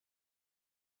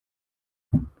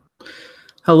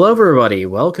Hello, everybody.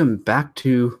 Welcome back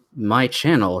to my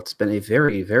channel. It's been a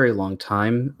very, very long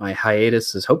time. My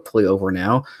hiatus is hopefully over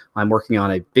now. I'm working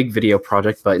on a big video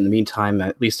project, but in the meantime,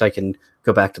 at least I can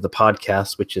go back to the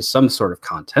podcast, which is some sort of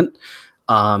content.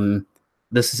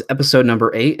 This is episode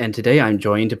number 8, and today I'm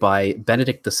joined by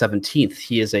Benedict XVII.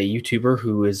 He is a YouTuber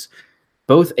who is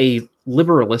both a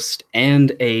liberalist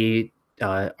and a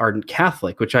ardent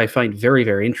Catholic, which I find very,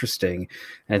 very interesting.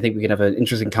 And I think we can have an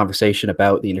interesting conversation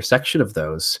about the intersection of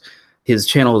those. His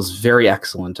channel is very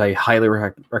excellent. I highly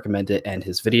recommend it and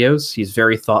his videos. He's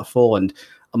very thoughtful, and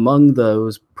among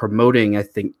those promoting, I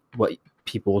think, what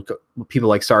people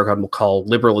like Sargon will call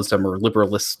liberalism or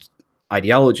liberalist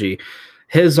ideology,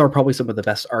 his are probably some of the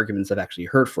best arguments I've actually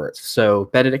heard for it. So,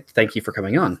 Benedict, thank you for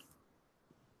coming on.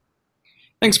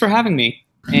 Thanks for having me.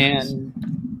 And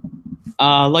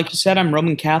like you said, I'm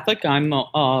Roman Catholic. I'm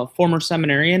a former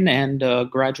seminarian and a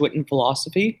graduate in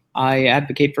philosophy. I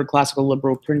advocate for classical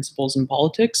liberal principles in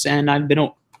politics, and I've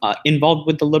been involved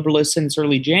with the Liberalists since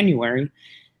early January.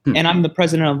 And I'm the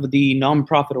president of the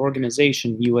nonprofit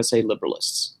organization USA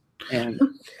Liberalists. And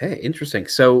okay, interesting.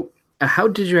 So how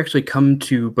did you actually come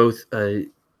to both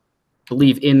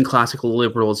believe in classical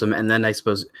liberalism and then, I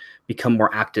suppose, become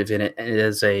more active in it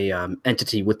as a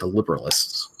entity with the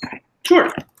Liberalists?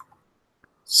 Sure.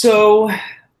 So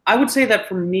I would say that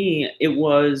for me, it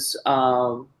was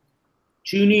my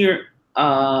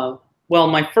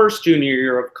first junior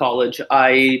year of college,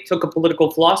 I took a political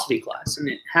philosophy class, and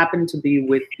it happened to be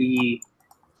with the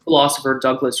philosopher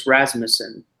Douglas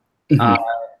Rasmussen.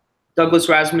 Douglas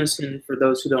Rasmussen, for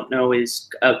those who don't know, is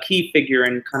a key figure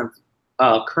in kind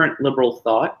of current liberal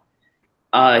thought.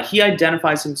 He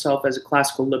identifies himself as a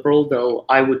classical liberal, though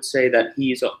I would say that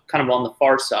he's kind of on the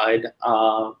far side,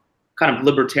 kind of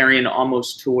libertarian,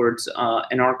 almost towards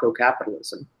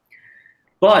anarcho-capitalism.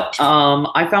 But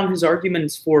I found his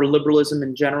arguments for liberalism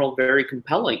in general very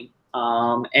compelling.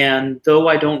 And though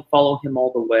I don't follow him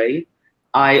all the way,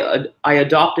 I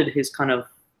adopted his kind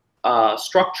of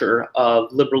structure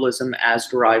of liberalism as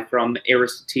derived from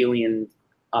Aristotelian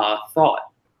thought.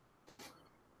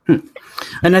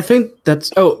 And I think that's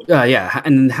yeah.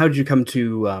 And how did you come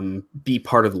to be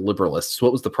part of the Liberalists?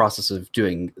 What was the process of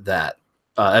doing that,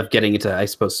 of getting into, I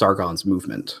suppose, Sargon's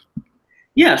movement?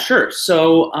 Yeah, sure.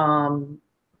 So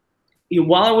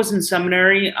while I was in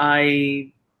seminary,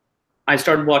 I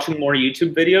started watching more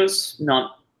YouTube videos.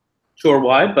 Not sure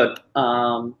why, but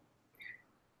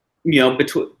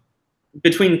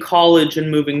between college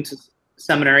and moving to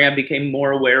seminary, I became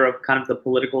more aware of kind of the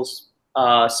political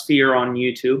sphere on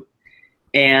YouTube.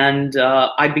 And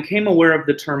I became aware of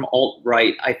the term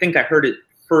alt-right. I think I heard it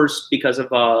first because of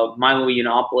Milo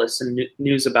Yiannopoulos and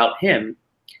news about him.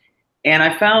 And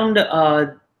I found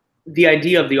the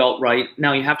idea of the alt-right.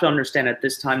 Now, you have to understand at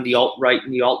this time, the alt-right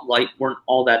and the alt-light weren't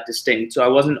all that distinct. So I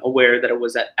wasn't aware that it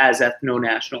was as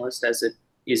ethno-nationalist as it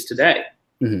is today.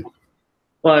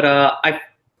 But I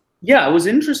was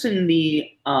interested in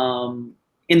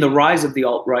the rise of the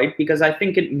alt-right because I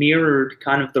think it mirrored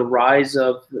kind of the rise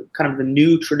of kind of the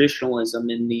new traditionalism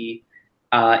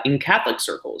in Catholic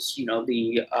circles. You know,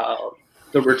 the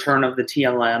return of the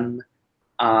TLM,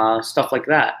 stuff like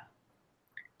that.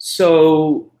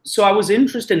 So I was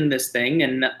interested in this thing,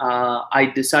 and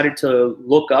I decided to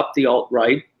look up the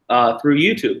alt-right through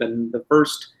YouTube. And the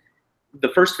first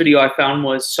video I found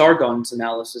was Sargon's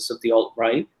analysis of the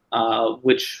alt-right,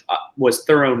 which was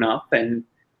thorough enough, and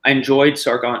I enjoyed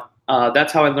Sargon.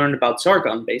 That's how I learned about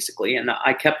Sargon, basically, and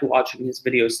I kept watching his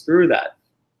videos through that.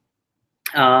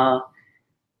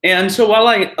 And so while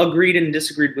I agreed and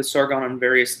disagreed with Sargon on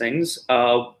various things,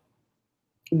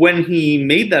 when he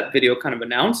made that video kind of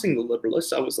announcing the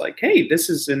Liberalists, I was like, hey, this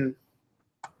is an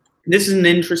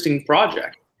interesting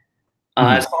project.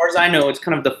 As far as I know, it's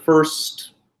kind of the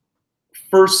first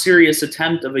serious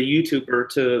attempt of a YouTuber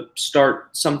to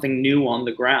start something new on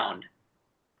the ground.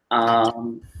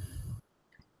 And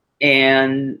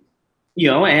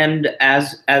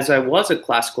as I was a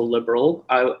classical liberal,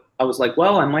 I was like,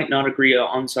 well, I might not agree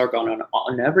on Sargon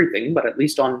on everything, but at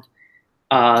least on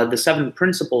the 7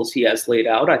 principles he has laid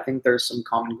out, I think there's some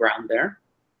common ground there.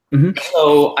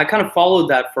 So I kind of followed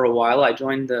that for a while. I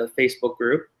joined the Facebook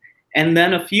group, and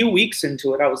then a few weeks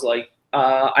into it, I was like,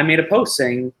 I made a post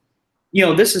saying,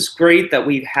 this is great that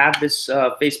we have this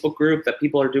Facebook group, that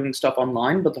people are doing stuff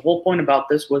online, but the whole point about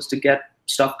this was to get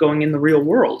stuff going in the real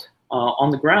world,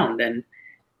 on the ground.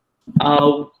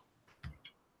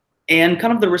 And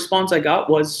kind of the response I got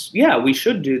was, yeah, we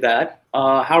should do that.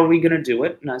 How are we going to do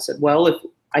it? And I said, well,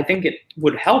 I think it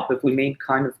would help if we made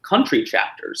kind of country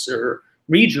chapters or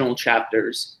regional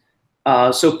chapters,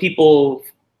 so people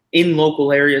in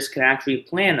local areas can actually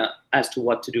plan as to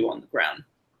what to do on the ground.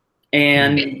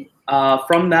 And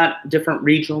from that, different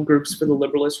regional groups for the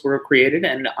Liberalists were created,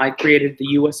 and I created the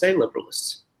USA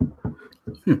Liberalists.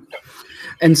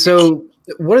 And so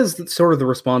what is sort of the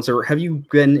response, or have you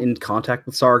been in contact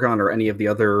with Sargon or any of the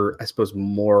other, I suppose,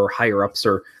 more higher ups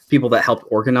or people that helped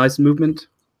organize the movement?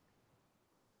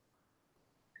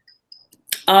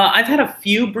 I've had a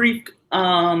few brief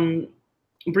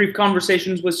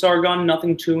conversations with Sargon,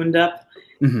 nothing too in depth.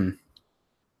 Mm-hmm.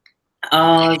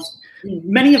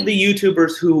 Many of the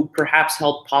YouTubers who perhaps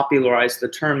helped popularize the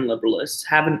term liberalists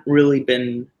haven't really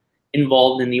been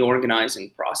involved in the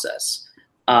organizing process.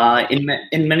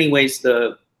 In many ways,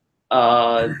 the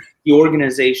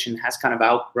organization has kind of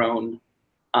outgrown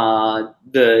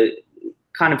the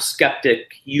kind of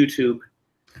skeptic YouTube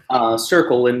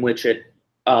circle in which it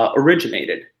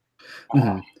originated.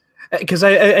 Because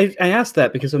I asked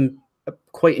that because I'm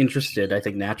quite interested, I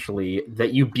think naturally,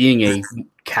 that you being a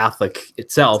Catholic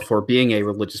itself, or being a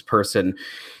religious person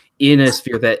in a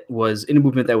sphere that was in a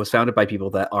movement that was founded by people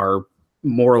that are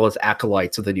more or less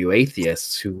acolytes of the new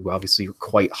atheists, who obviously are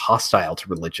quite hostile to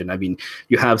religion. I mean,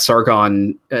 you have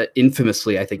Sargon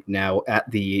infamously, I think now at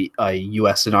the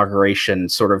US inauguration,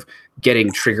 sort of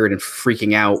getting triggered and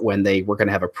freaking out when they were going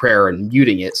to have a prayer and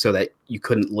muting it so that you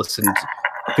couldn't listen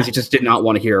because he just did not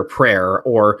want to hear a prayer.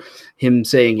 Or him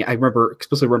saying, I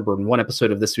explicitly remember in one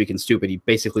episode of This Week in Stupid, he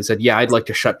basically said, yeah, I'd like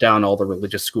to shut down all the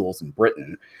religious schools in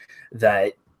Britain.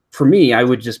 That, for me, I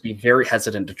would just be very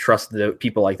hesitant to trust the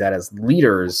people like that as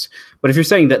leaders. But if you're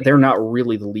saying that they're not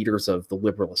really the leaders of the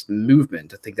liberalist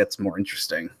movement, I think that's more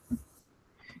interesting.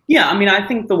 Yeah, I mean, I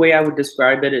think the way I would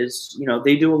describe it is, you know,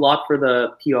 they do a lot for the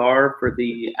PR, for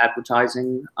the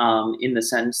advertising, in the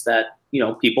sense that, you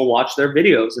know, people watch their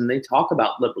videos and they talk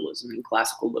about liberalism and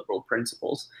classical liberal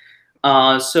principles.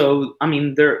 So, I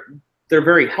mean, they're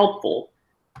very helpful.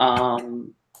 But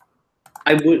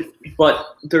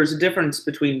there's a difference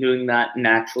between doing that and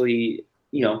actually,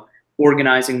 you know,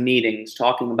 organizing meetings,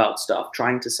 talking about stuff,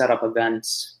 trying to set up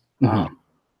events, kind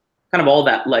of all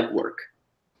that legwork,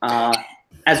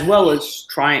 as well as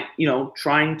trying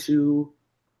to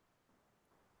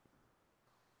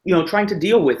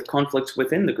deal with conflicts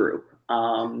within the group.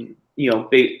 How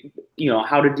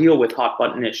to deal with hot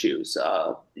button issues,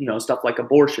 stuff like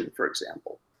abortion, for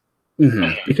example.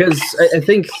 Because I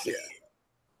think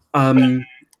I'm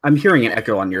hearing an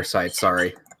echo on your side.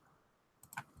 Sorry.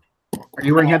 Are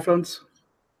you wearing headphones?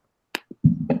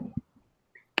 All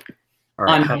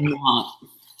right. I'm not.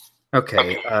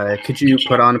 Okay. Could you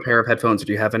put on a pair of headphones?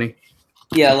 Do you have any?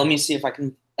 Yeah, let me see if I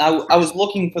can. I was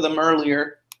looking for them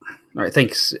earlier. All right,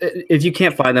 thanks. If you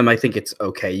can't find them, I think it's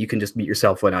okay. You can just mute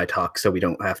yourself when I talk so we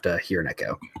don't have to hear an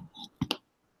echo.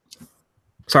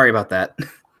 Sorry about that.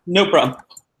 No problem.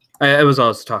 I was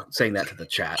always saying that to the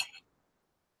chat.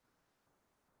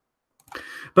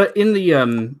 But in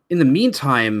the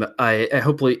meantime, I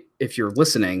hopefully, if you're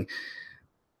listening,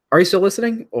 are you still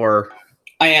listening? Or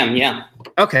I am, yeah.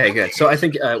 Okay, good. So I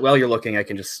think while you're looking, I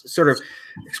can just sort of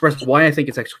express why I think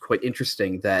it's actually quite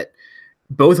interesting that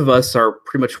both of us are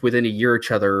pretty much within a year of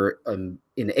each other in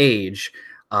age.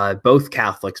 Both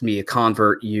Catholics, me a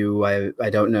convert, you I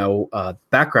don't know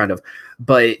background of,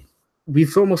 but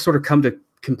we've almost sort of come to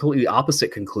completely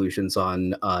opposite conclusions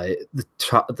on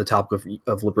the topic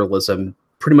of liberalism,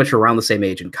 pretty much around the same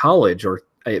age in college, or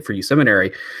for you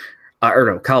seminary,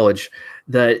 college,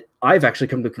 that I've actually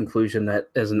come to the conclusion that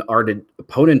as an ardent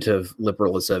opponent of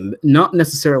liberalism, not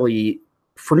necessarily,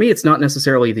 for me, it's not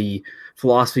necessarily the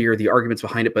philosophy or the arguments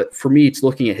behind it, but for me, it's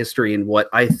looking at history and what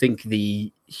I think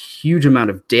the huge amount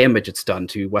of damage it's done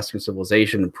to Western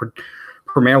civilization,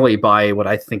 primarily by what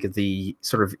I think of the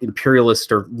sort of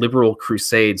imperialist or liberal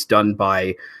crusades done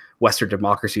by Western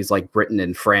democracies like Britain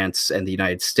and France and the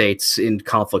United States in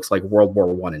conflicts like World War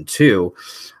I and II.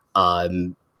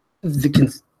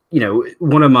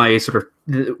 One of my sort of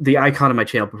the icon of my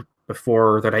channel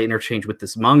before that I interchange with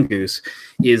this Mongoose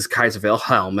is Kaiser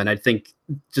Wilhelm. And I think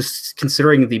just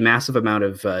considering the massive amount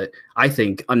of, I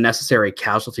think, unnecessary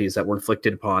casualties that were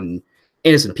inflicted upon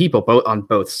innocent people on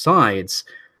both sides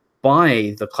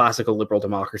by the classical liberal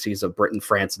democracies of Britain,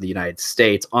 France, and the United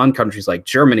States on countries like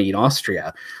Germany and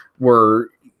Austria were,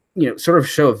 sort of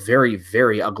show a very,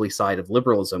 very ugly side of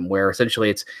liberalism, where essentially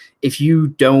it's, if you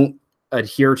don't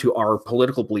adhere to our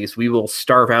political beliefs, we will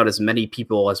starve out as many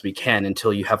people as we can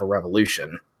until you have a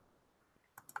revolution.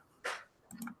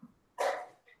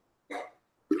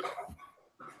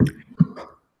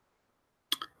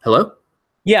 Hello?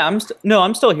 Yeah, I'm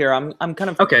still here. I'm kind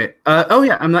of okay. Oh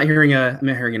yeah, I'm not hearing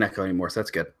an echo anymore, so that's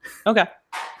good. Okay.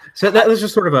 So that was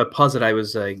just sort of a posit I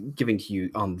was giving to you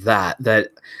on that. That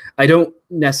I don't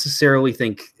necessarily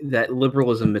think that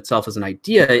liberalism itself is an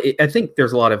idea. I think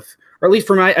there's a lot of, or at least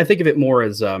for me, I think of it more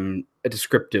as a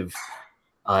descriptive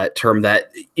term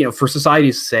that, you know, for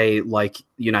societies, say like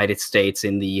the United States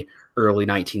in the early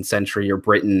 19th century or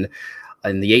Britain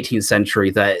in the 18th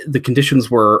century, that the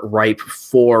conditions were ripe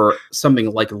for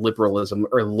something like liberalism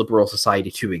or a liberal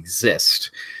society to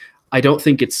exist. I don't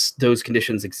think those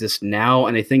conditions exist now,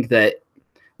 and I think that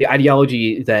the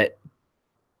ideology that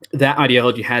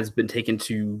ideology has been taken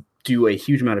to do a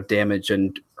huge amount of damage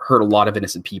and hurt a lot of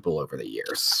innocent people over the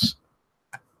years.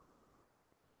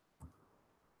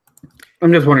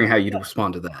 I'm just wondering how you'd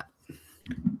respond to that.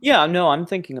 Yeah, no, I'm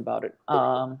thinking about it.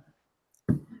 Well,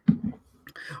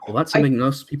 that's something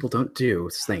most people don't do,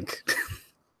 is think.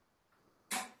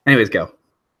 Anyways, go.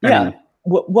 Yeah.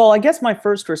 Well, I guess my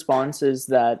first response is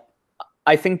that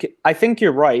I think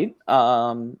you're right,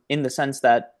 in the sense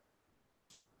that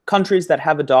countries that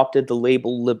have adopted the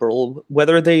label liberal,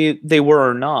 whether they were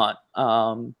or not,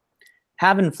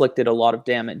 have inflicted a lot of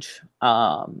damage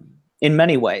in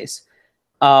many ways.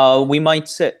 We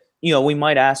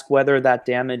might ask whether that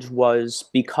damage was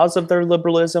because of their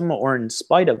liberalism or in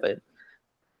spite of it.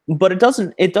 But it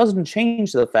doesn't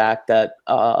change the fact that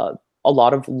a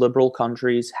lot of liberal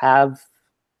countries have,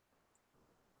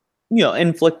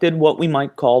 inflicted what we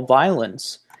might call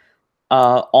violence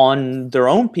on their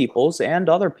own peoples and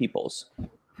other peoples.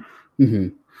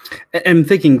 Mm-hmm. And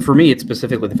thinking, for me, it's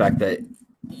specifically the fact that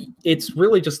it's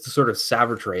really just the sort of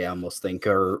savagery, I almost think,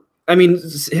 or, I mean,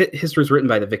 history is written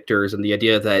by the victors, and the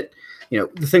idea that, the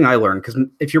thing I learned, because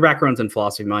if your background's in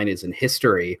philosophy, mine is in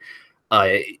history,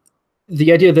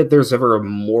 the idea that there's ever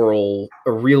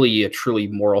a truly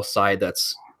moral side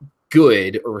that's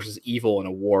good versus evil in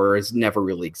a war has never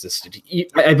really existed.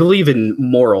 I believe in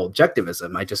moral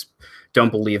objectivism. I just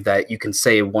don't believe that you can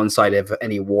say one side of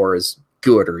any war is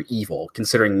good or evil,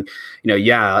 considering,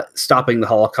 stopping the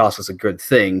Holocaust was a good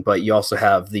thing, but you also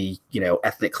have the,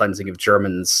 ethnic cleansing of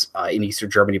Germans in Eastern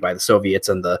Germany by the Soviets,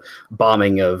 and the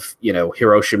bombing of,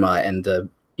 Hiroshima, and the,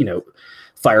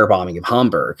 firebombing of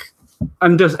Hamburg.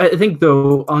 I think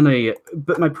though,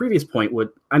 but my previous point,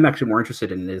 what I'm actually more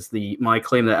interested in is my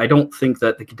claim that I don't think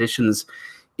that the conditions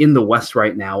in the West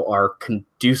right now are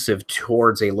conducive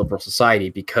towards a liberal society,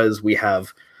 because we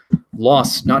have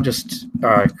lost not just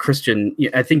Christian.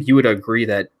 I think you would agree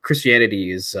that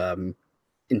Christianity is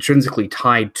intrinsically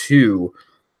tied to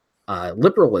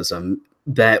liberalism,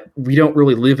 that we don't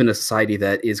really live in a society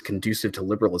that is conducive to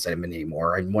liberalism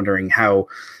anymore. I'm wondering how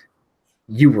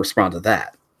you respond to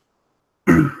that.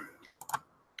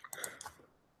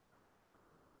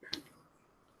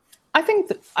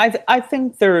 I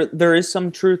think there is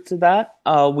some truth to that.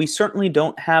 We certainly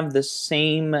don't have the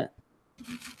same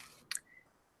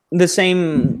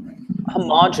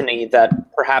homogeny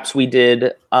that perhaps we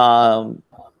did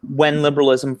when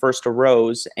liberalism first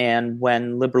arose, and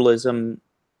when liberalism,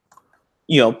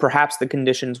 perhaps the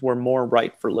conditions were more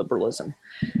right for liberalism.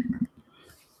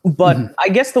 But I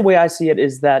guess the way I see it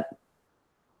is that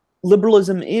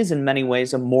liberalism is in many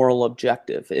ways a moral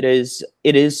objective. It is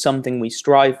something we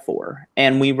strive for,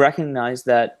 and we recognize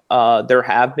that there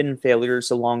have been failures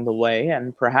along the way,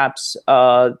 and perhaps there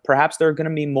are going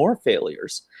to be more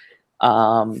failures.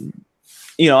 And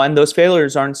those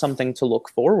failures aren't something to look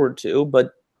forward to,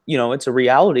 but it's a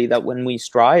reality that when we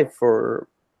strive for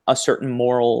a certain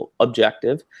moral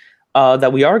objective,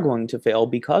 that we are going to fail,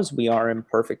 because we are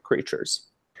imperfect creatures.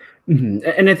 Mm-hmm.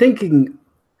 And I think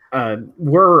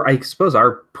where I suppose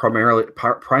our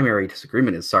primary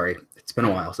disagreement is, sorry, it's been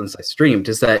a while since I streamed,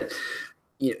 is that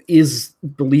is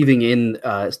believing in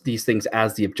these things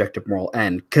as the objective moral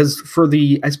end. Because for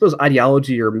the, I suppose,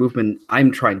 ideology or movement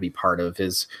I'm trying to be part of,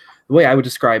 is the way I would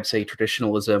describe, say,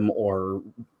 traditionalism or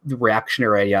the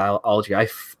reactionary ideology I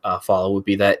follow would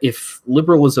be that if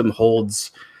liberalism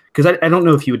holds, because I don't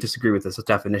know if you would disagree with this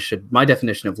definition. My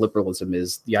definition of liberalism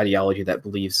is the ideology that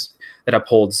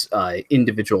upholds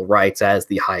individual rights as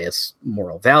the highest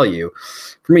moral value.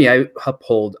 For me, I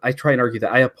try and argue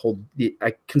that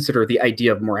I consider the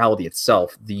idea of morality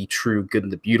itself, the true good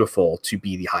and the beautiful, to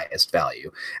be the highest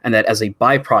value. And that as a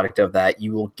byproduct of that,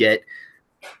 you will get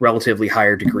relatively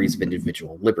higher degrees of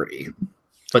individual liberty.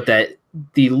 But that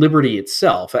the liberty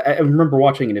itself, I remember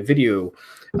watching in a video,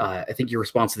 I think your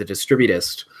response to the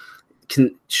Distributist,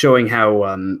 showing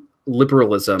how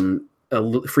liberalism,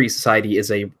 a free society,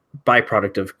 is a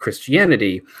byproduct of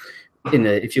Christianity.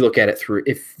 If you look at it through,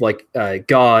 if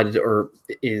God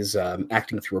is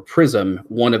acting through a prism,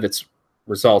 one of its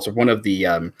results, or one of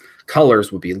the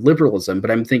colors would be liberalism.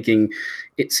 But I'm thinking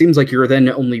it seems like you're then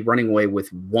only running away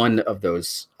with one of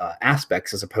those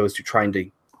aspects as opposed to trying to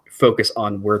focus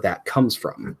on where that comes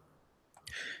from.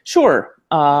 Sure.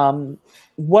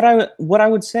 What I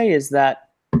would say is that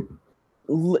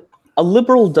a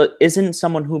liberal isn't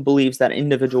someone who believes that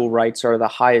individual rights are the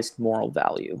highest moral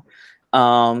value.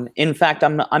 In fact,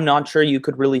 I'm not sure you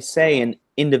could really say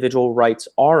individual rights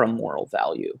are a moral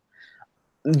value.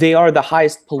 They are the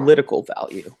highest political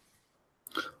value.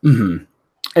 Mm-hmm.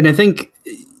 And I think,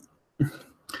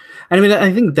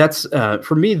 I think that's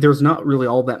for me. There's not really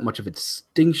all that much of a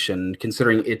distinction,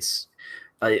 considering it's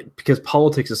because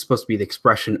politics is supposed to be the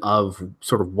expression of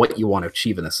sort of what you want to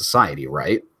achieve in a society,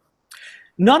 right?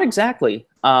 Not exactly.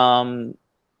 Well,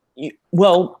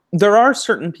 there are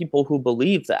certain people who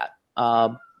believe that,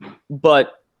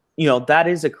 but that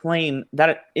is a claim.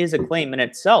 That is a claim in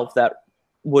itself that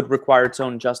would require its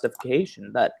own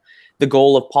justification. That the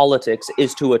goal of politics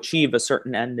is to achieve a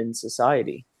certain end in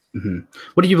society. Mm-hmm.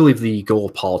 What do you believe the goal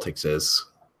of politics is?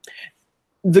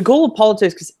 The goal of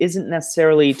politics isn't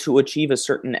necessarily to achieve a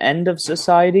certain end of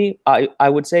society, I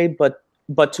would say, but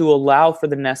to allow for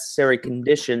the necessary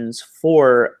conditions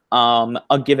for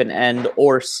a given end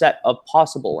or set of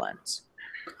possible ends.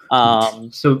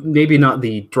 So maybe not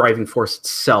the driving force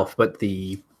itself, but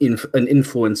an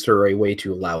influence or a way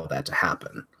to allow that to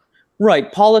happen.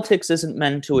 Right. Politics isn't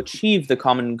meant to achieve the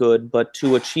common good, but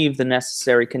to achieve the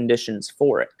necessary conditions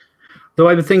for it. Though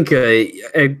I would think,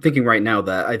 I'm thinking right now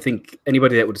that I think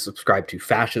anybody that would subscribe to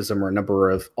fascism or a number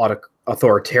of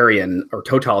authoritarian or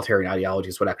totalitarian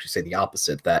ideologies would actually say the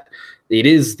opposite, that it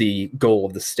is the goal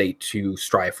of the state to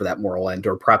strive for that moral end,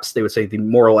 or perhaps they would say the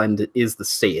moral end is the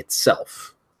state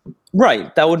itself.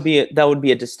 Right. That would be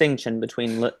a distinction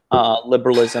between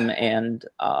liberalism and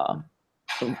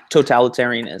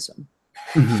totalitarianism.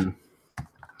 Mm-hmm.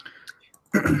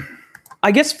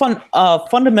 I guess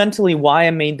fundamentally why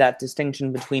I made that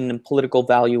distinction between political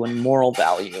value and moral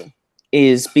value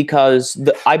is because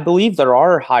I believe there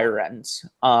are higher ends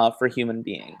for human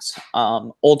beings.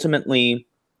 Ultimately,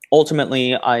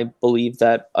 I believe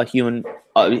that a human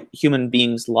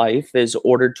being's life is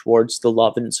ordered towards the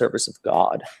love and service of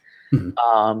God,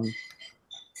 mm-hmm.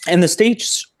 And the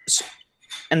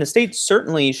state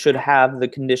certainly should have the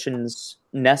conditions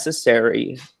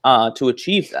necessary to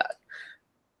achieve that.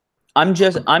 I'm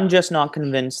just not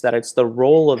convinced that it's the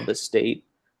role of the state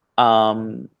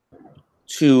to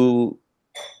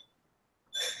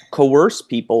coerce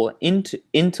people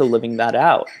into living that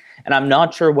out, and I'm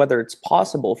not sure whether it's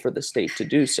possible for the state to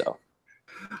do so.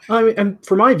 I mean, and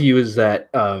for my view is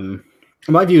that the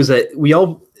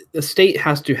state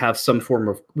has to have some form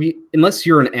of unless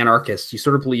you're an anarchist, you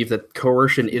sort of believe that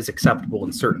coercion is acceptable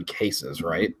in certain cases,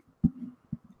 right?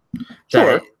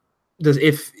 Sure.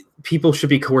 If people should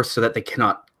be coerced so that they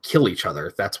cannot kill each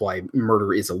other, that's why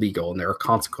murder is illegal and there are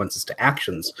consequences to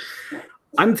actions.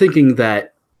 I'm thinking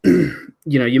that,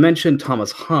 you mentioned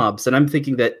Thomas Hobbes, and I'm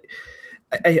thinking that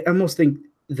I almost think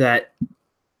that,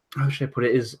 how should I put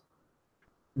it, is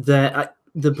that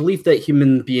the belief that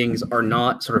human beings are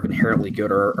not sort of inherently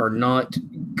good or are not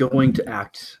going to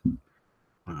act.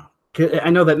 I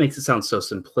know that makes it sound so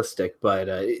simplistic, but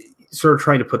sort of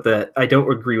trying to put that, I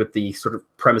don't agree with the sort of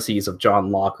premises of John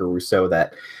Locke or Rousseau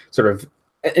that sort of,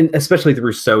 and especially the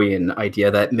Rousseauian idea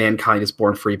that mankind is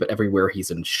born free, but everywhere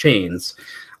he's in chains.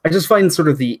 I just find sort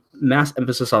of the mass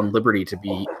emphasis on liberty to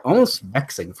be almost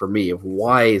vexing for me of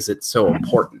why is it so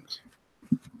important?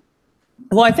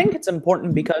 Well, I think it's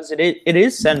important because it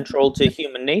is central to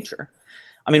human nature.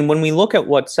 I mean, when we look at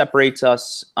what separates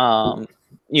us,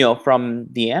 from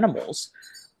the animals,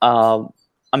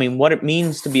 I mean, what it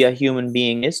means to be a human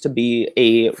being is to be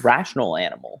a rational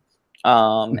animal.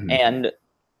 Mm-hmm. And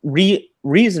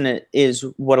reason is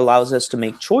what allows us to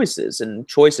make choices. And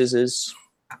choices is,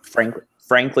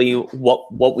 frankly,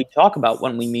 what we talk about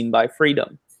when we mean by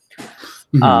freedom.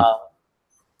 Mm-hmm.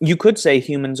 You could say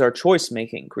humans are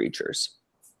choice-making creatures.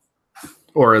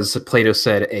 Or as Plato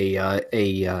said,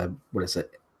 what is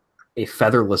it? A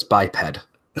featherless biped.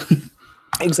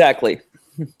 Exactly.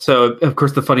 So, of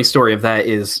course, the funny story of that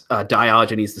is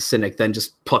Diogenes the Cynic then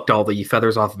just plucked all the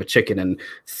feathers off of a chicken and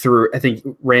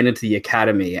ran into the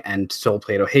academy and told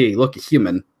Plato, hey, look, a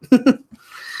human.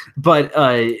 But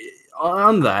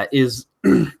on that is,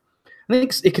 I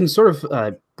think it can sort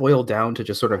of boil down to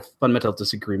just sort of fundamental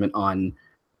disagreement on,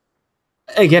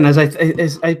 again, as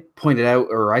I pointed out,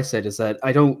 or I said, is that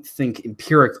I don't think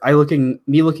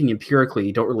looking empirically,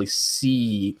 you don't really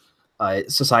see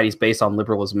societies based on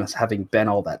liberalism as having been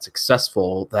all that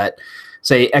successful. That,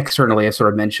 say, externally, I sort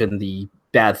of mentioned the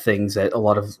bad things that a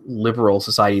lot of liberal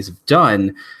societies have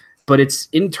done, but it's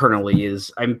internally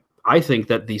I think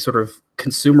that the sort of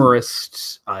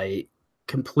consumerist,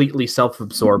 completely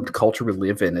self-absorbed culture we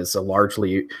live in is a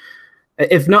largely,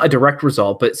 if not a direct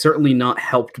result, but certainly not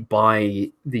helped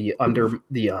by the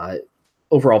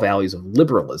overall values of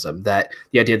liberalism. That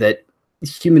the idea that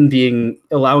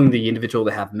allowing the individual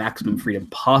to have maximum freedom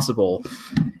possible,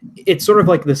 it's sort of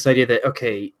like this idea that,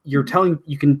 okay,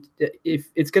 if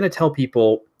it's going to tell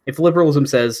people, if liberalism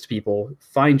says to people,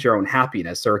 find your own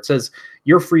happiness, or it says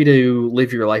you're free to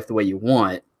live your life the way you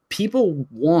want, people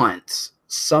want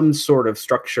some sort of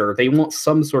structure. They want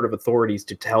some sort of authorities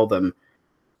to tell them,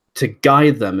 to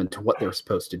guide them into what they're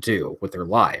supposed to do with their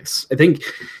lives. I think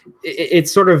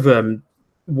it's sort of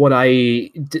why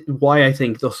I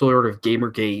think the sort of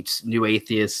Gamergate, new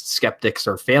atheist skeptics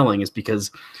are failing is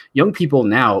because young people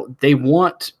now, they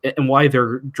want, and why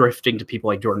they're drifting to people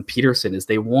like Jordan Peterson, is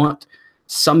they want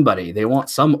some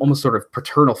almost sort of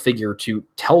paternal figure to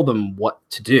tell them what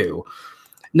to do,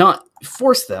 not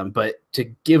force them, but to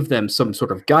give them some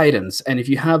sort of guidance. And if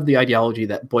you have the ideology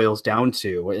that boils down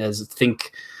to,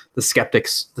 the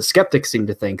skeptics seem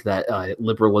to think that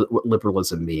what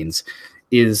liberalism means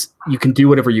is you can do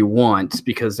whatever you want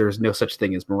because there's no such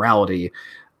thing as morality.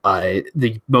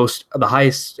 The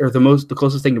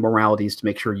closest thing to morality is to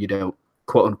make sure you don't,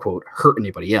 quote unquote, hurt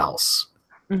anybody else.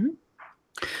 Mm-hmm.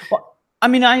 Well, I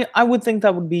mean, I would think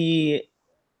that would be.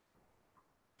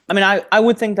 I mean, I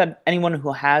would think that anyone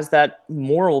who has that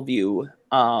moral view,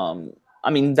 I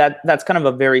mean, that's kind of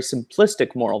a very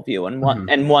simplistic moral view, and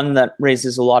one that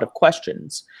raises a lot of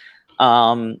questions.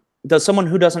 Does someone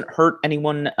who doesn't hurt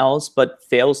anyone else but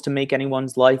fails to make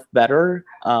anyone's life better,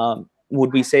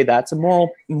 would we say that's a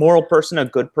moral person, a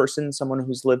good person, someone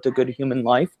who's lived a good human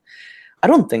life? I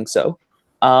don't think so,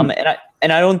 and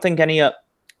I don't think any of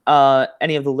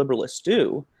the liberalists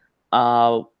do.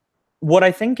 What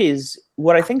I think is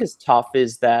tough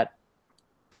is that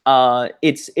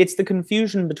it's the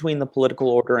confusion between the political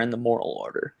order and the moral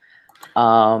order,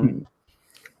 and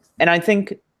I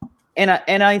think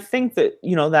that,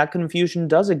 you know, that confusion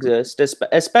does exist,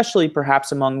 especially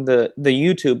perhaps among the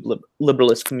YouTube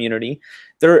liberalist community.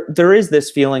 There is this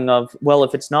feeling of, well,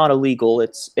 if it's not illegal,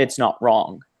 it's not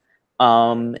wrong.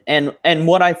 And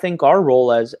what I think our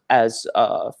role as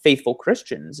faithful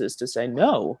Christians is to say,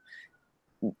 no,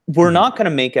 we're not going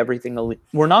to make everything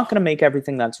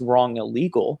that's wrong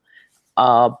illegal,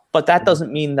 but that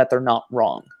doesn't mean that they're not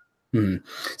wrong.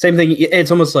 Same thing.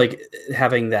 It's almost like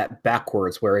having that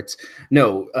backwards, where it's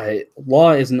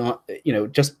law is not,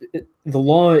 the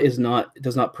law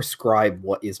does not prescribe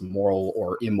what is moral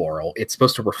or immoral. It's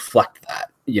supposed to reflect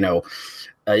that.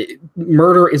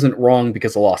 Murder isn't wrong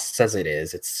because the law says it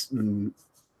is.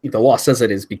 The law says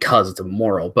it is because it's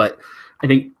immoral. But I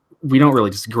think we don't really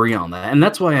disagree on that, and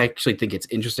that's why I actually think it's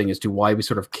interesting as to why we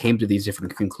sort of came to these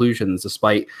different conclusions,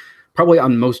 despite probably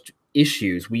on most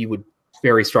issues we would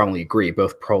very strongly agree,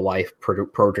 both pro-life,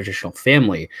 pro-traditional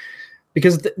family.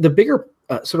 Because the bigger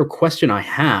sort of question I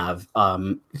have,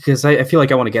 because I feel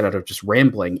like I want to get out of just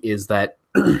rambling, is that,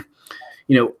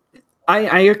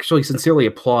 I actually sincerely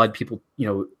applaud people,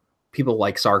 people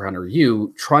like Sargon or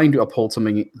you trying to uphold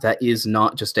something that is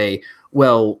not just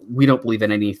we don't believe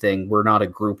in anything, we're not a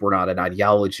group, we're not an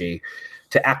ideology,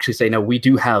 to actually say, no, we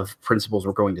do have principles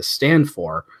we're going to stand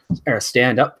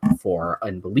up for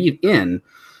and believe in.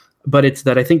 But it's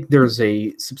that I think there's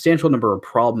a substantial number of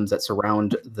problems that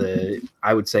surround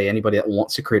I would say, anybody that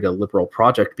wants to create a liberal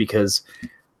project, because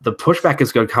the pushback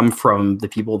is going to come from the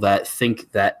people that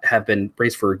have been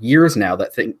raised for years now,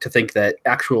 that think that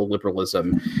actual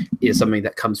liberalism is something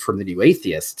that comes from the new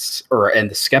atheists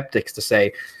and the skeptics, to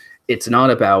say it's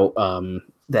not about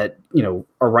that,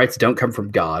 our rights don't come from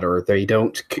God, or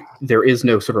there is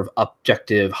no sort of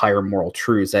objective higher moral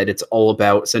truths, that it's all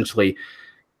about essentially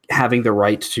having the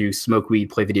right to smoke weed,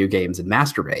 play video games, and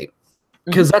masturbate.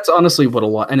 Because that's honestly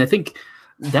what and I think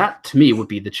that, to me, would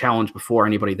be the challenge before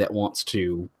anybody that wants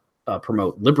to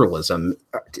promote liberalism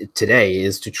today,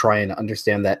 is to try and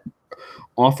understand that,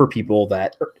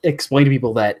 explain to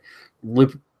people that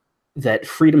that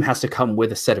freedom has to come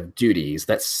with a set of duties.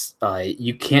 That's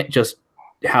you can't just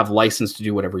have license to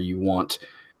do whatever you want.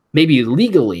 Maybe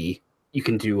legally you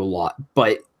can do a lot,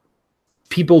 but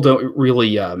people don't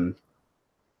really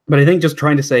but I think just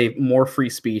trying to say more free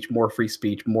speech, more free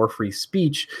speech, more free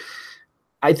speech,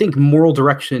 I think moral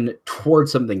direction towards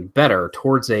something better,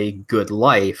 towards a good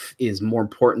life, is more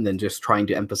important than just trying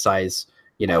to emphasize,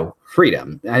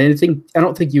 freedom. I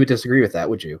don't think you would disagree with that,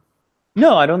 would you?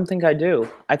 No, I don't think I do.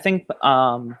 I think,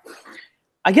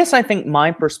 I guess I think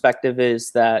my perspective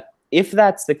is that if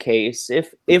that's the case,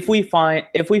 if we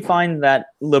find that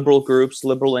liberal groups,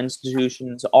 liberal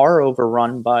institutions are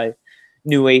overrun by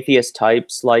new atheist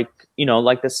types, like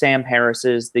like the Sam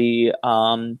Harrises, the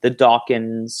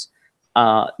Dawkins,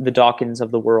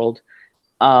 of the world,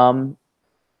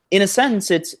 in a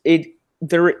sense,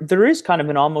 there is kind of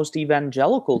an almost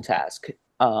evangelical task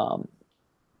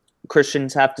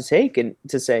Christians have to take, and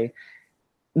to say,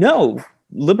 no,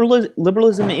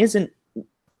 liberalism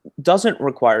doesn't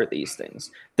require these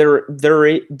things.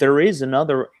 There is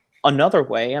another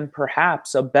way, and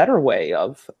perhaps a better way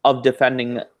of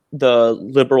defending the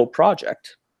liberal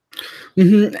project.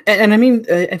 Mm-hmm. And I mean,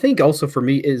 I think also for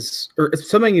me is, or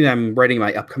something that I'm writing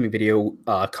my upcoming video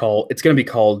it's going to be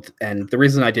called, and the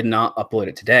reason I did not upload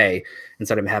it today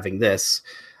instead of having this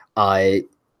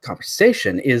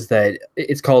conversation is that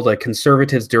it's called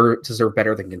Conservatives Deserve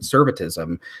Better Than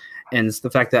Conservatism. And it's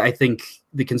the fact that I think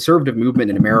the conservative movement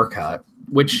in America,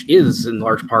 which is in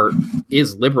large part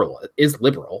is liberal,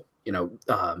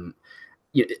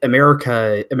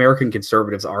 American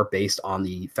conservatives are based on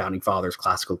the founding fathers'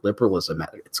 classical liberalism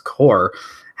at its core,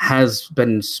 has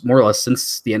been more or less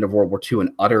since the end of World War II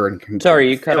an utter and sorry,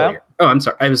 you cut out. Oh, I'm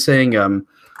sorry. I was saying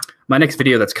my next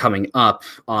video that's coming up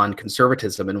on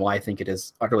conservatism and why I think it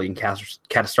is utterly and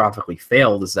catastrophically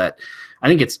failed is that I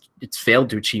think it's failed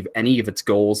to achieve any of its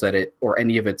goals or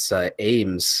any of its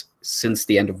aims since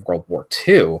the end of World War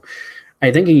II.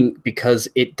 I'm thinking because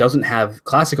it doesn't have,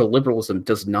 classical liberalism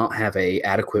does not have a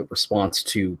adequate response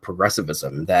to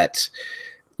progressivism. That,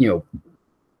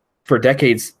 for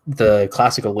decades, the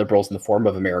classical liberals in the form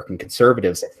of American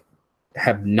conservatives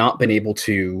have not been able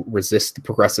to resist the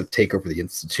progressive takeover of the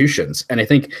institutions. And I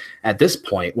think at this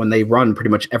point, when they run pretty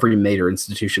much every major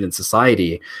institution in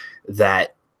society,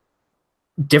 that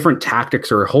different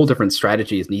tactics or a whole different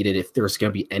strategy is needed if there's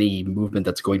going to be any movement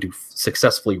that's going to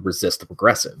successfully resist the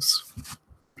progressives.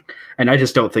 And I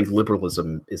just don't think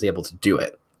liberalism is able to do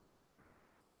it.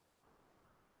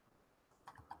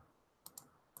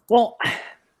 Well,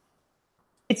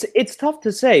 it's tough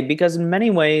to say, because in many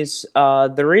ways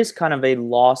there is kind of a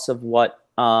loss of what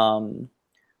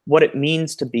it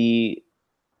means to be,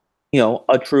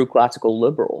 a true classical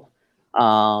liberal.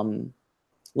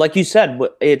 Like you said,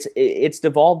 it's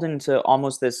devolved into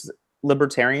almost this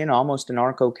libertarian, almost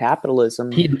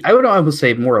anarcho-capitalism. I would almost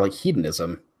say more like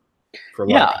hedonism for a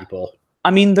lot of people.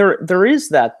 I mean, there is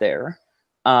that there,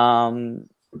 and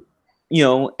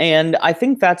I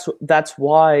think that's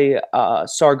why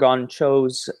Sargon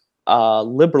chose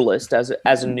liberalist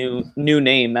as a new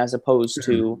name, as opposed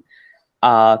to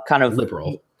kind of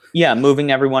liberal. Yeah,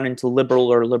 moving everyone into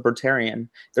liberal or libertarian.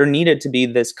 There needed to be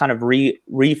this kind of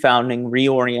refounding,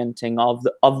 reorienting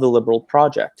of the liberal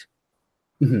project.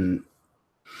 Mm-hmm.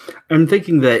 I'm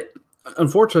thinking that,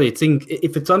 unfortunately,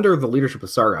 if it's under the leadership of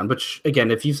Sargon, which, again,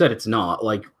 if you said it's not,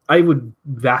 like, I would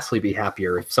vastly be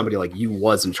happier if somebody like you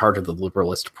was in charge of the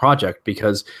liberalist project,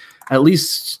 because at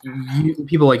least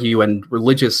people like you and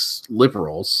religious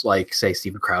liberals, like, say,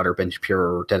 Stephen Crowder, Ben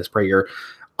Shapiro, or Dennis Prager,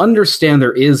 understand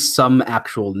there is some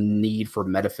actual need for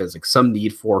metaphysics, some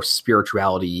need for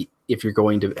spirituality if you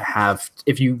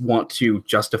want to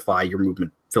justify your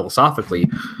movement philosophically,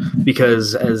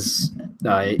 because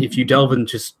if you delve into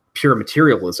just pure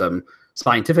materialism,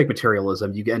 scientific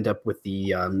materialism, you end up with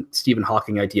the Stephen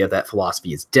Hawking idea that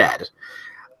philosophy is dead.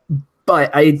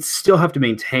 But I still have to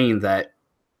maintain that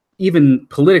even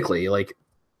politically, like,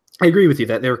 I agree with you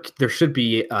that there should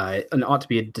be ought to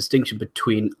be a distinction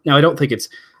between. Now, I don't think it's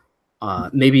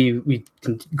maybe we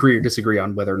can agree or disagree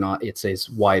on whether or not it's as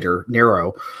wide or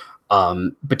narrow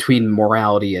between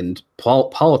morality and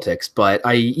politics. But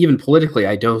even politically,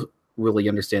 I don't really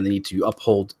understand the need to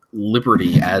uphold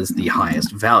liberty as the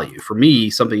highest value. For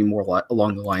me, something more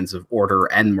along the lines of order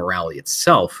and morality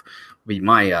itself would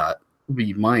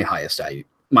be my highest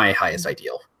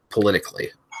ideal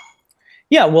politically.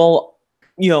 Yeah, well,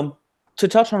 to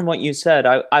touch on what you said,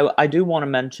 I do want to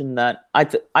mention that I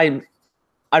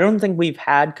don't think we've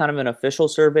had kind of an official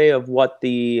survey of what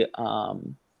the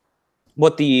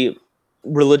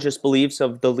religious beliefs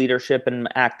of the leadership and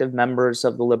active members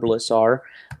of the Liberalists are.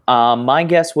 My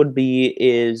guess would be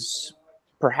is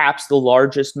perhaps the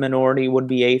largest minority would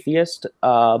be atheist,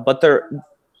 but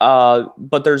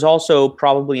there's also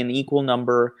probably an equal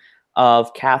number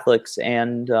of Catholics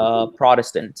and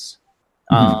Protestants.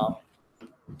 Other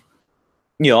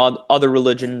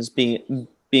religions being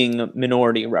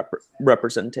minority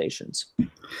representations.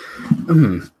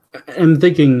 I'm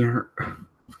thinking, I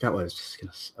forgot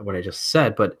what I just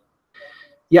said, but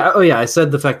yeah, I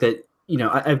said the fact that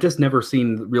I've just never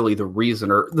seen really the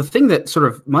reason, or the thing that sort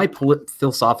of my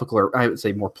philosophical, or I would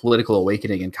say more political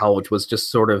awakening in college was just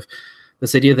sort of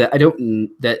this idea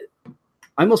that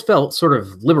I almost felt sort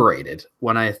of liberated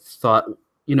when I thought,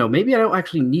 maybe I don't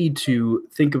actually need to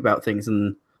think about things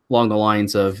along the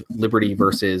lines of liberty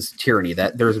versus tyranny,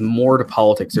 that there's more to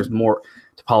politics. There's more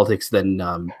to politics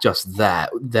than just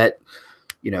that,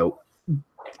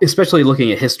 especially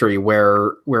looking at history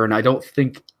and I don't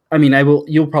think,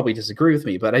 you'll probably disagree with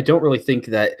me, but I don't really think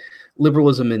that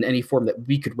liberalism in any form that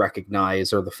we could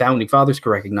recognize or the founding fathers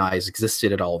could recognize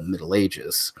existed at all in the Middle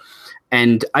Ages.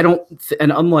 And and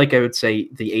unlike, I would say,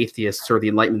 the atheists or the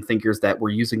Enlightenment thinkers that were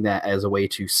using that as a way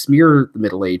to smear the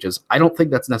Middle Ages, I don't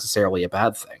think that's necessarily a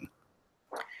bad thing.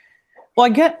 Well,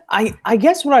 I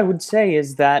guess what I would say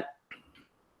is that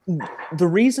the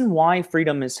reason why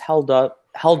freedom is held up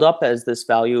as this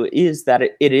value is that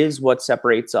it is what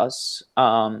separates us,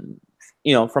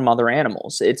 from other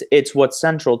animals. It's what's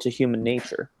central to human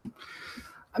nature.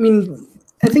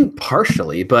 I think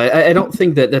partially, but I don't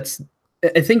think that's.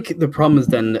 I think the problem is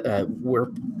then we're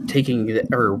taking,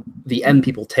 or the end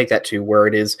people take that to, where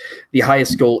it is the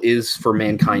highest goal is for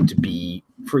mankind to be,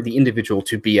 for the individual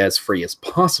to be as free as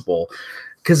possible.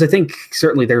 Because I think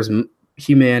certainly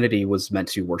humanity was meant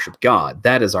to worship God.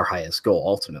 That is our highest goal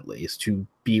ultimately, is to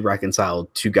be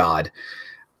reconciled to God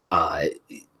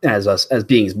as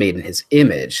beings made in his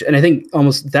image. And I think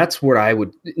almost that's what I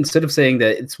would, instead of saying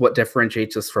that it's what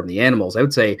differentiates us from the animals, I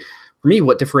would say, for me,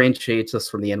 what differentiates us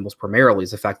from the animals primarily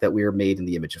is the fact that we are made in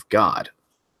the image of God.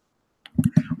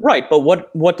 Right, but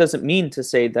what does it mean to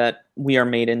say that we are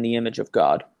made in the image of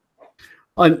God?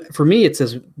 For me, it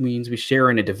means we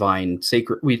share in a divine,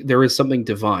 sacred. There is something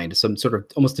divine, some sort of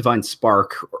almost divine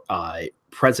spark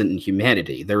present in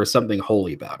humanity. There is something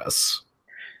holy about us.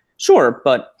 Sure,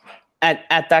 but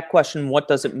at that question, what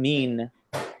does it mean?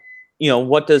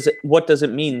 What does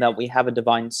it mean that we have a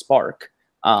divine spark?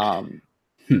 I'm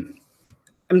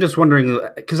just wondering,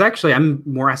 because actually I'm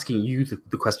more asking you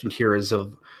the question here is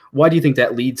of why do you think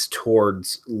that leads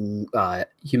towards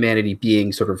humanity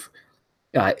being sort of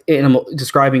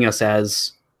describing us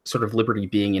as sort of liberty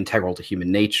being integral to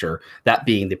human nature, that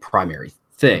being the primary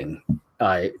thing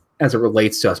as it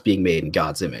relates to us being made in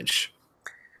God's image?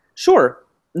 Sure.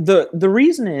 The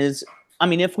reason is,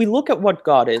 if we look at what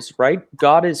God is, right?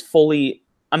 God is full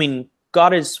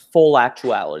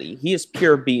actuality. He is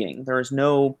pure being. There is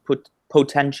no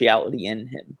potentiality in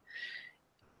him.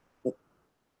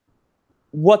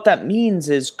 What that means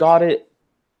is God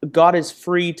is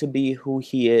free to be who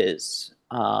he is.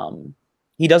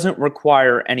 He doesn't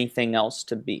require anything else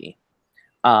to be.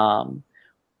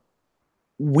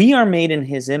 We are made in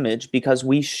his image because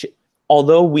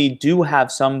although we do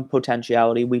have some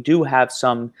potentiality, we do have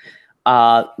some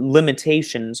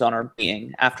limitations on our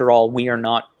being. After all, we are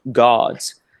not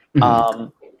gods. Mm-hmm.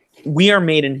 We are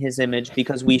made in his image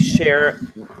because we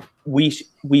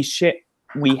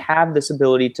have this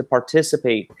ability to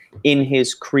participate in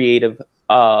his creative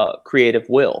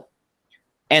will.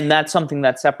 And that's something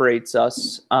that separates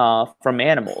us from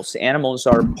animals. Animals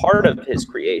are part of his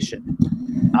creation,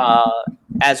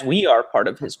 as we are part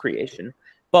of his creation.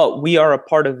 But we are a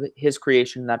part of his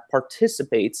creation that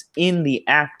participates in the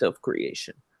act of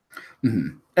creation.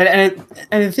 Mm-hmm. And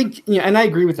I think, and I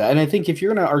agree with that. And I think if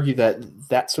you're going to argue that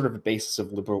that's sort of a basis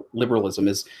of liberalism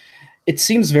is, it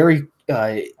seems very,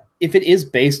 if it is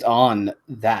based on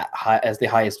that as the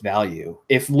highest value,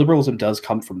 if liberalism does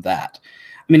come from that,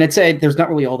 I'd say there's not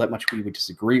really all that much we would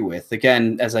disagree with.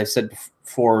 Again, as I've said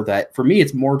before, that for me,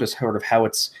 it's more just sort of how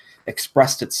it's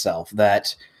expressed itself,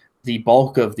 that the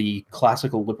bulk of the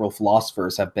classical liberal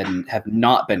philosophers have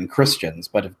not been Christians,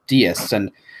 but of deists. And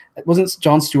wasn't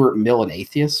John Stuart Mill an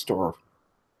atheist? Or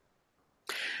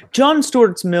John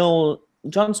Stuart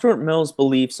Mill's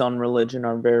beliefs on religion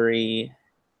are very,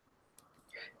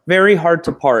 very hard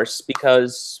to parse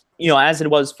because, as it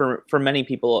was for many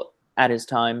people at his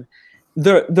time,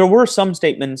 there were some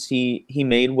statements he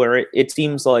made where it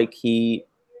seems like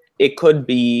it could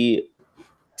be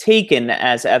taken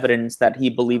as evidence that he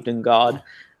believed in God,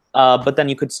 but then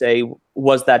you could say,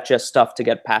 was that just stuff to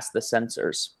get past the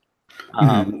censors?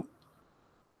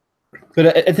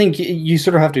 But I think you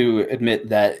sort of have to admit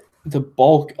that the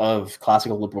bulk of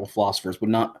classical liberal philosophers would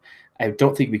not, I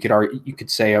don't think you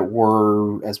could say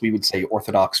were, as we would say,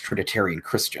 Orthodox Trinitarian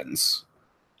Christians.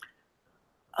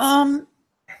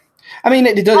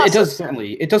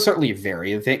 It does certainly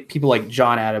vary. I think people like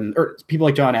John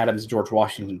Adams, George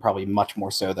Washington, probably much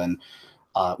more so than,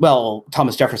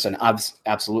 Thomas Jefferson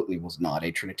absolutely was not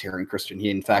a Trinitarian Christian. He,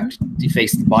 in fact,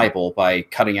 defaced the Bible by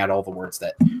cutting out all the words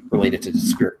that related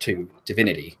to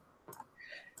divinity.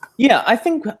 Yeah, I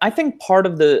think part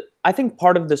of the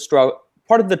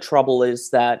trouble is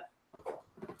that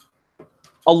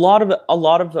a lot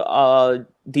of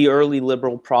the early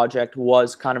liberal project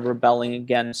was kind of rebelling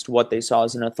against what they saw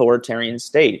as an authoritarian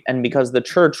state, and because the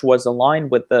church was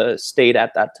aligned with the state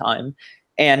at that time,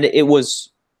 and it was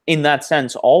in that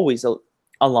sense always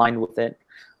aligned with it.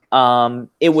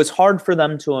 It was hard for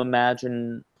them to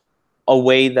imagine a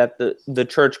way that the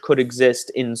church could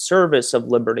exist in service of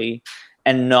liberty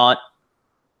and not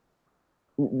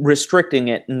restricting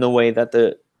it in the way that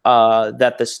the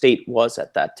state was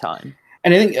at that time.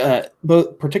 And I think,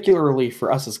 both particularly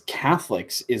for us as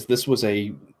Catholics, this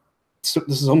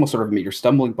is almost sort of a major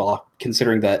stumbling block,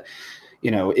 considering that,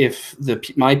 if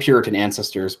my Puritan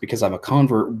ancestors, because I'm a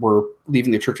convert, were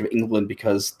leaving the Church of England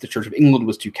because the Church of England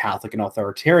was too Catholic and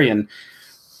authoritarian.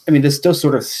 I mean, this does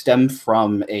sort of stem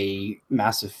from a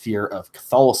massive fear of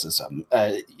Catholicism.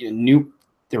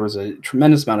 There was a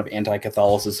tremendous amount of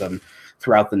anti-Catholicism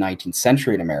throughout the 19th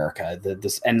century in America.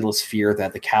 This endless fear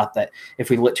that that if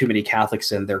we let too many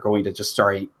Catholics in, they're going to just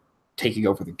start taking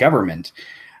over the government.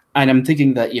 And I'm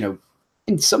thinking that,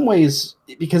 in some ways,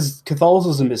 because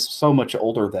Catholicism is so much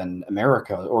older than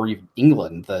America or even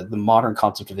England, the modern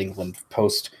concept of England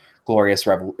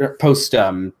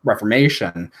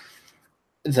Reformation,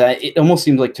 that it almost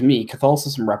seemed like to me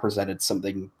Catholicism represented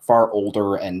something far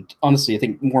older and honestly I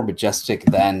think more majestic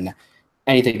than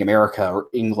anything America or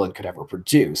England could ever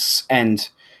produce. And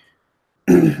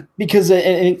because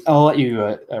and I'll let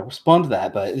you respond to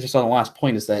that, but just on the last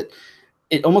point is that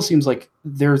it almost seems like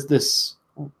there's this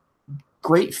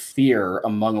great fear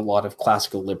among a lot of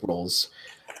classical liberals,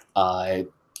 and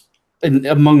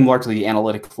among largely the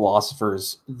analytic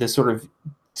philosophers, this sort of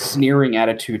sneering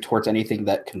attitude towards anything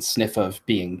that can sniff of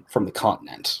being from the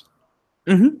continent.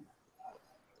 Mm-hmm.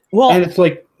 Well, and it's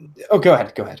like, oh, go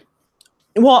ahead.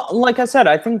 Well, like I said,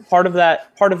 I think part of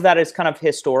that is kind of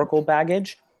historical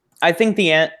baggage. I think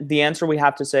the answer we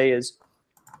have to say is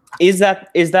that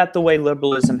the way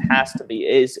liberalism has to be?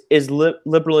 Is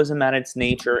liberalism at its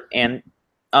nature and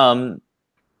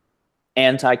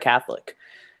anti-Catholic?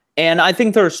 And I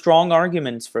think there are strong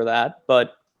arguments for that,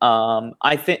 but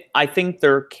I think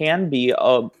there can be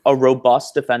a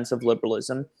robust defense of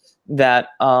liberalism that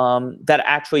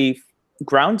actually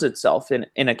grounds itself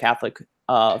in a Catholic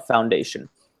foundation,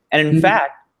 and in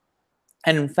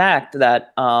fact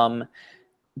that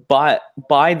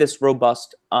by this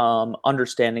robust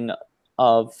understanding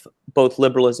of both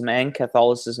liberalism and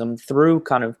Catholicism through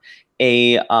kind of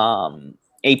a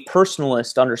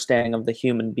personalist understanding of the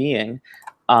human being,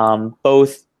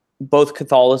 both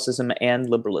Catholicism and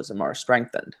liberalism are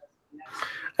strengthened.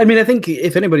 I mean, I think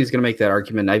if anybody's going to make that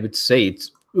argument, I would say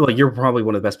you're probably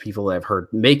one of the best people that I've heard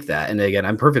make that. And again,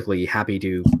 I'm perfectly happy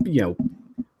to,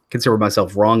 consider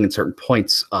myself wrong in certain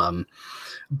points.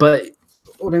 But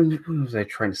what was I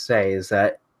trying to say is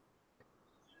that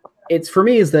it's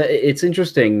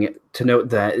interesting to note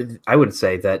that I would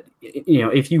say that,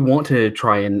 if you want to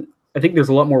try and, I think there's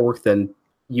a lot more work than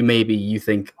you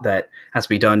think that has to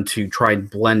be done to try and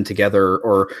blend together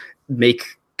or make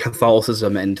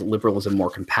Catholicism and liberalism more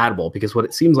compatible, because what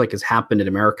it seems like has happened in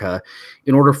America,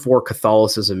 in order for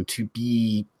Catholicism to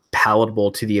be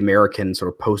palatable to the American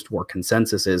sort of post-war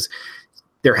consensus, is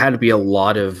there had to be a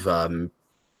lot of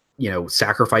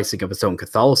sacrificing of its own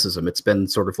Catholicism. It's been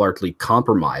sort of largely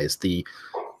compromised. The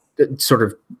sort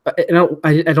of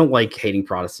I don't like hating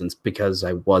Protestants because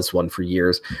I was one for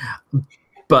years,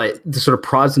 but the sort of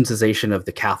Protestantization of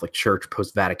the Catholic Church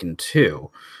post-Vatican II,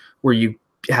 where you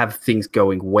have things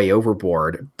going way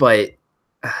overboard. But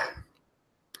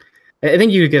I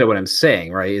think you get what I'm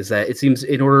saying, right? Is that it seems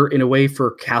in a way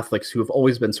for Catholics who have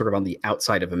always been sort of on the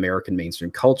outside of American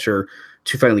mainstream culture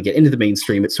to finally get into the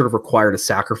mainstream, it sort of required a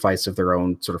sacrifice of their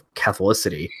own sort of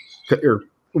Catholicity, or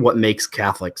what makes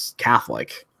Catholics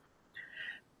Catholic.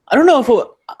 I don't know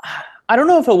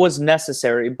if it was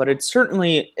necessary, but it's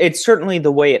certainly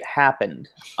the way it happened.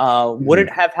 Would it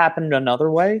have happened another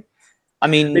way? I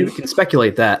mean, maybe we can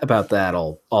speculate about that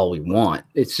all we want.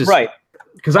 It's just right,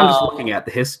 because I'm just looking at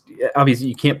the history. Obviously,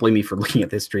 you can't blame me for looking at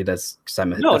the history. That's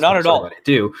not at all what I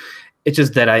do. It's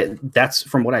just that that's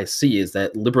from what I see is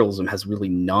that liberalism has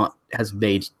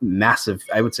made massive,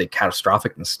 I would say,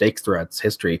 catastrophic mistakes throughout its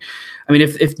history. I mean,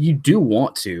 if you do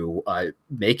want to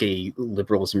make a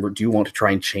liberalism, or do you want to try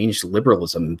and change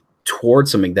liberalism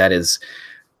towards something that is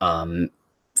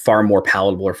far more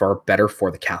palatable or far better for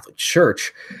the Catholic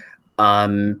Church,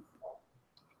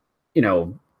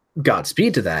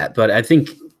 Godspeed to that. But I think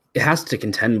it has to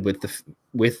contend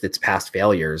with its past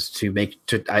failures to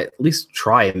at least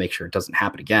try and make sure it doesn't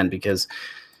happen again. Because,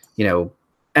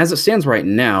 as it stands right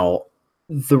now,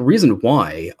 the reason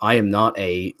why I am not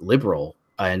a liberal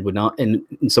and would not, in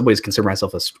some ways, consider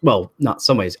myself well, not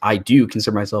some ways, I do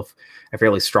consider myself a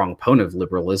fairly strong opponent of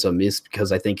liberalism, is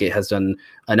because I think it has done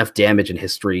enough damage in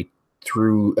history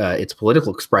through its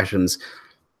political expressions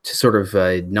to sort of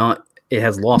not, it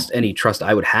has lost any trust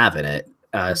I would have in it,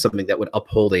 something that would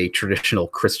uphold a traditional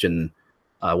Christian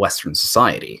Western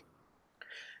society.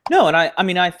 No, and I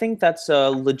mean, I think that's a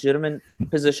legitimate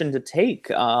position to take.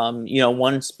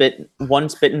 Once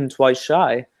bitten, twice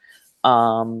shy.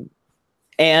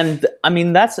 And I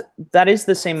mean, that is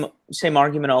the same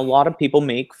argument a lot of people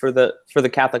make for the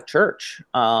Catholic Church,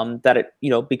 that it,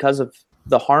 because of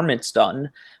the harm it's done,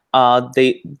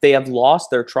 they have lost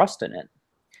their trust in it.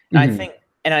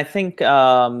 And I think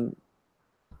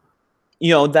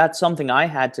that's something I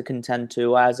had to contend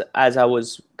to as I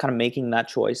was kind of making that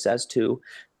choice as to,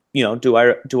 do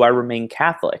I remain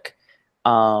Catholic?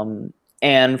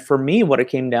 And for me, what it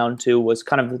came down to was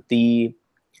kind of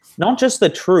not just the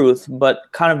truth, but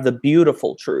kind of the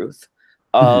beautiful truth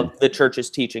of the church's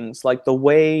teachings, like the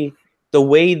way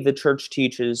the church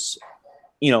teaches,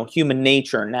 human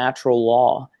nature, natural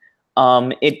law.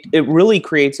 It really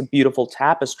creates a beautiful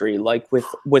tapestry, like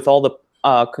with all the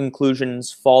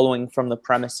conclusions following from the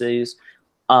premises,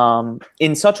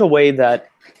 in such a way that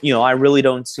I really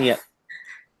don't see it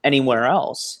anywhere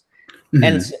else.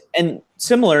 And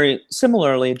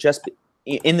similarly, just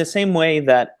in the same way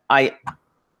that I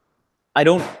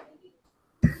don't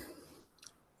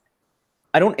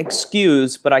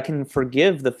excuse, but I can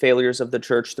forgive the failures of the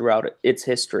church throughout its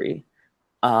history,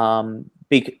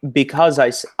 because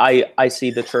I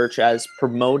see the church as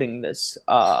promoting this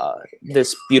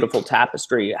beautiful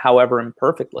tapestry, however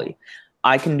imperfectly.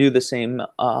 I can do the same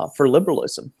for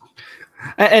liberalism.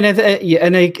 And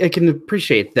I can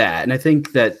appreciate that, and I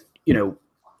think that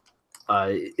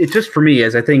it's just for me,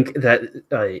 as I think that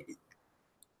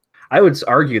I would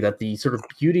argue that the sort of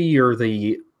beauty or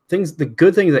the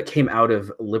good things that came out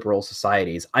of liberal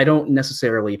societies, I don't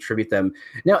necessarily attribute them.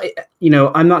 Now, I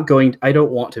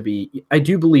don't want to be. I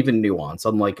do believe in nuance,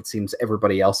 unlike it seems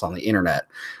everybody else on the internet.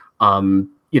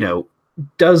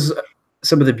 Does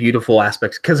some of the beautiful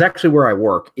aspects, because actually where I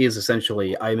work is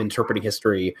essentially I'm interpreting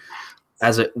history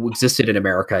as it existed in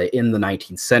America in the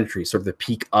 19th century, sort of the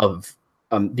peak of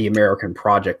the American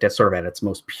project, that's sort of at its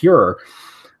most pure,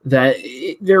 that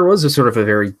there was a sort of a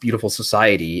very beautiful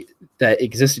society that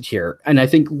existed here. And I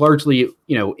think largely,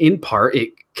 in part, it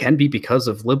can be because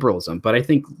of liberalism. But I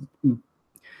think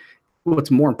what's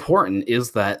more important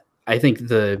is that I think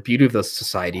the beauty of the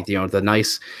society, the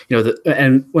nice,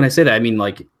 and when I say that, I mean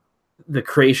like the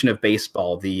creation of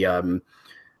baseball, the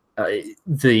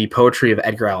poetry of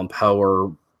Edgar Allan Poe,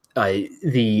 or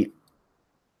the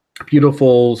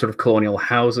beautiful sort of colonial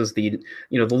houses, the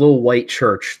little white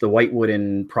church, the white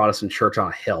wooden Protestant church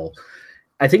on a hill.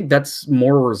 I think that's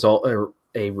more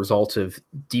a result of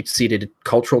deep-seated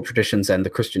cultural traditions and the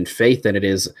Christian faith than it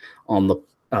is on the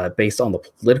based on the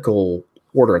political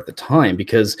order at the time,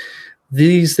 because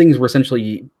these things were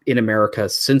essentially in America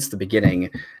since the beginning,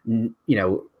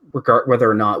 whether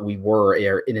or not we were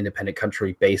an independent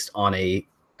country based on a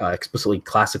explicitly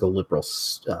classical liberal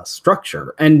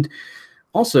structure. And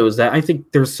also is that I think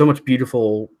there's so much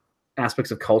beautiful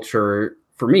aspects of culture,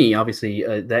 for me, obviously,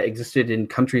 that existed in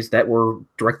countries that were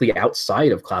directly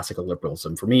outside of classical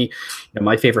liberalism. For me,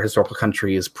 my favorite historical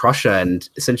country is Prussia, and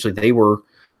essentially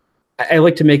I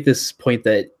like to make this point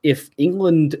that if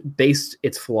England based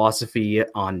its philosophy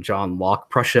on John Locke,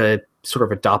 Prussia sort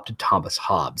of adopted Thomas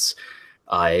Hobbes.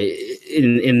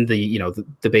 In the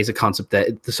basic concept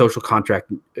that the social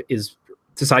contract is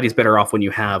society is better off when you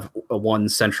have one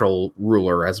central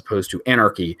ruler as opposed to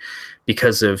anarchy,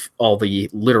 because of all the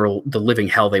living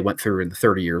hell they went through in the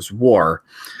 30 Years' War.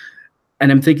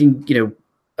 And I'm thinking,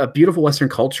 a beautiful Western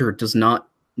culture does not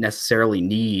necessarily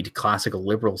need classical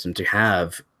liberalism to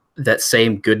have that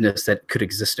same goodness that could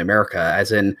exist in America,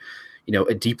 as in,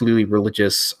 a deeply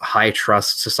religious,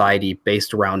 high-trust society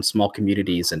based around small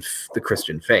communities and the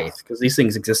Christian faith, because these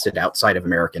things existed outside of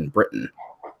American Britain.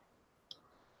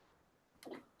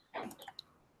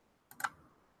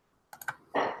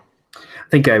 I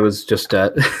think I was just, I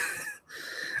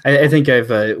think I've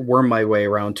wormed my way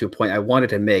around to a point I wanted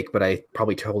to make, but I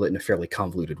probably told it in a fairly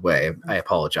convoluted way. I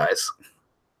apologize.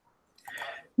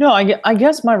 No, I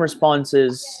guess my response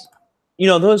is,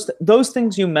 those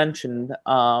things you mentioned,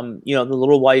 the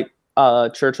little white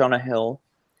church on a hill.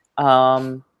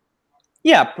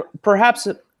 Perhaps,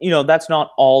 that's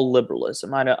not all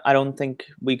liberalism. I don't think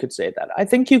we could say that. I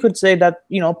think you could say that,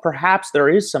 perhaps there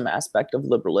is some aspect of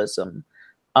liberalism,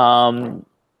 that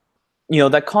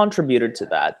contributed to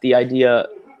that. The idea,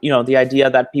 the idea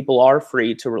that people are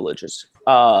free to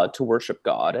to worship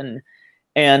God,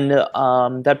 and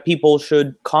that people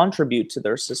should contribute to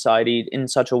their society in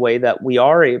such a way that we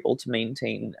are able to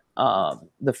maintain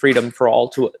the freedom for all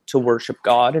to worship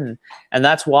God, and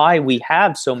that's why we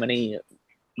have so many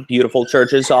beautiful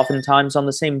churches, oftentimes on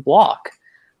the same block.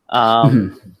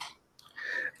 The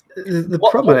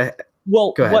problem.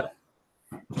 Well, go ahead.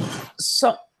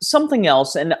 Something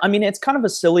else, and I mean, it's kind of a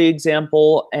silly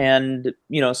example, and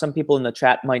some people in the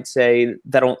chat might say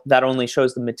that only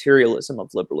shows the materialism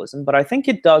of liberalism, but I think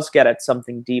it does get at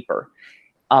something deeper.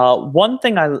 One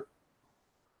thing that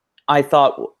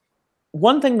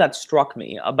struck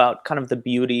me about kind of the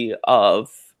beauty of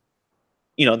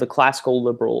the classical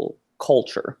liberal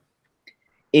culture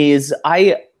is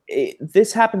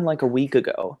this happened like a week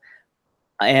ago,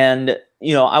 and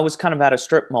I was kind of at a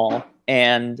strip mall,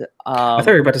 and I thought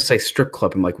you were about to say strip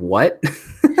club. I'm like, what?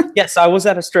 Yes, I was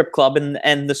at a strip club,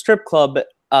 and the strip club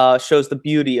shows the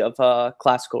beauty of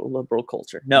classical liberal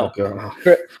culture. No,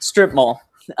 strip mall.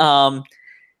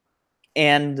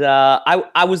 And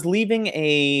I was leaving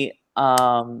a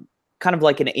kind of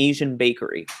like an Asian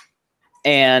bakery,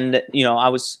 and I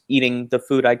was eating the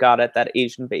food I got at that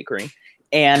Asian bakery,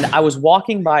 and I was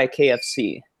walking by a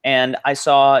KFC, and I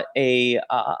saw I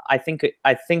think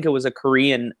it was a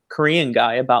Korean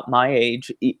guy about my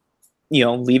age,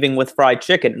 leaving with fried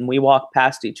chicken, and we walked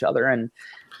past each other, and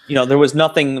there was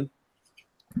nothing,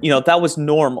 that was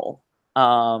normal.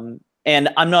 And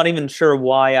I'm not even sure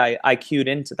why I cued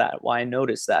into that, why I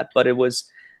noticed that, but it was,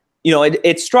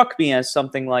 it struck me as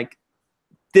something like,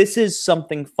 this is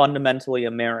something fundamentally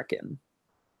American.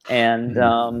 And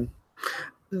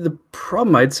the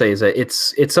problem I'd say is that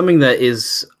it's something that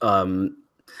is, I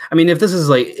mean, if this is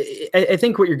like, I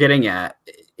think what you're getting at,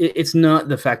 it's not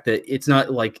the fact that it's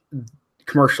not like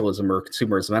commercialism or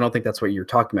consumerism. I don't think that's what you're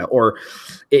talking about. Or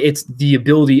it's the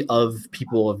ability of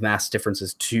people of mass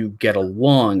differences to get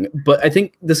along. But I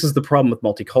think this is the problem with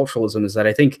multiculturalism, is that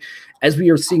I think, as we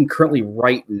are seeing currently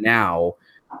right now,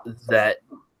 that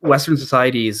Western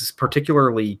societies,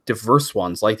 particularly diverse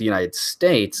ones like the United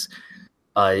States,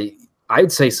 I'd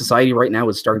say society right now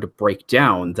is starting to break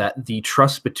down. That the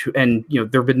trust between, and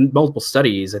there have been multiple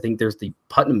studies. I think there's the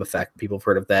Putnam effect. People have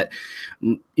heard of that.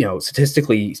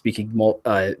 Statistically speaking, more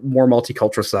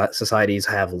multicultural societies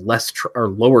have less or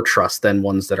lower trust than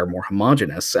ones that are more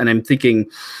homogenous. And I'm thinking,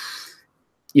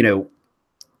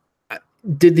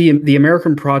 did the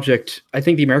American project? I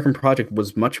think the American project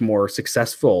was much more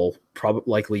successful,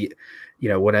 likely.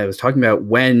 What I was talking about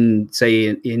when, say,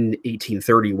 in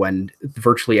 1830, when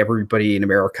virtually everybody in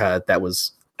America that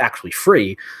was actually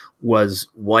free was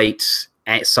white,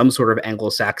 some sort of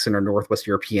Anglo-Saxon or Northwest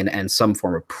European, and some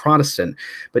form of Protestant.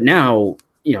 But now,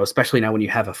 especially now when you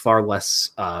have a far less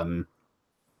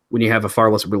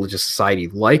religious society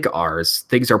like ours,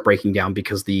 things are breaking down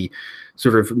because the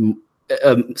sort of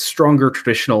stronger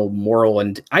traditional moral,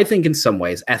 and I think in some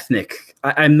ways ethnic.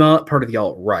 I'm not part of the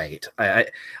alt-right.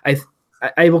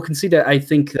 I will concede that I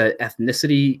think that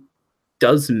ethnicity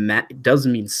does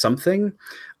mean something.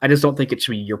 I just don't think it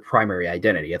should be your primary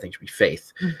identity. I think it should be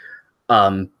faith.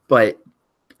 But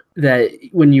that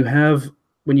when you have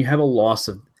a loss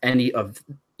of any of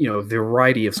a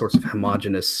variety of sorts of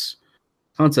homogenous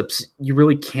concepts, you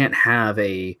really can't have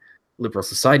a liberal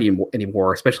society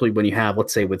anymore, especially when you have,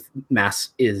 let's say, with mass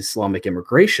Islamic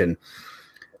immigration,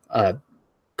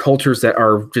 cultures that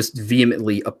are just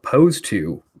vehemently opposed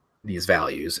to these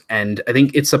values. And I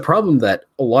think it's a problem that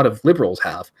a lot of liberals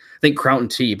have. I think Crown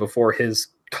T, before his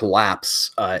collapse,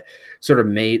 sort of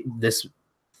made this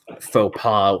faux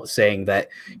pas, saying that,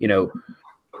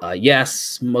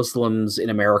 yes, Muslims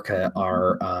in America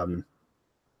are,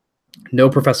 no,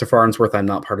 Professor Farnsworth, I'm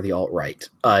not part of the alt-right.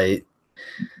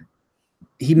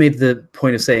 He made the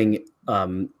point of saying,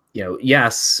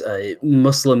 yes,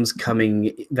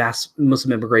 vast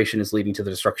Muslim immigration is leading to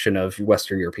the destruction of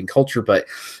Western European culture, but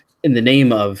in the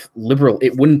name of liberal,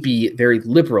 it wouldn't be very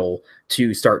liberal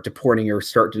to start deporting or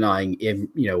start denying,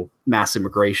 mass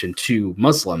immigration to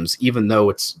Muslims, even though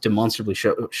it's demonstrably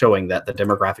showing that the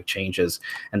demographic changes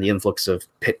and the influx of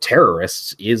pit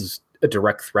terrorists is a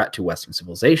direct threat to Western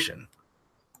civilization.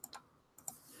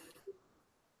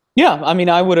 Yeah, I mean,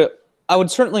 I would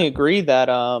certainly agree that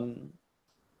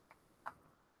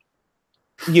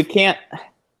you can't.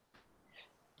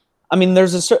 I mean,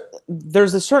 there's a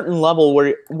certain level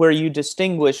where you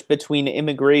distinguish between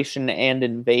immigration and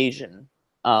invasion,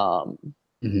 and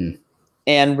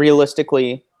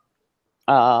realistically,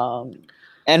 what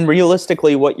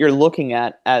you're looking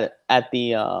at the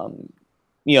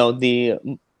the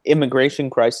immigration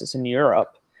crisis in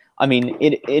Europe. I mean,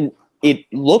 it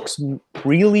looks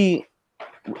really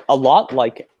a lot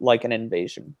like an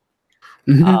invasion.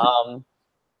 Mm-hmm.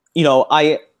 You know,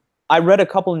 I read a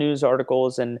couple news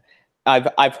articles, and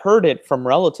I've heard it from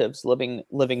relatives living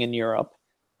in Europe.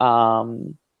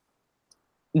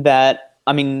 That,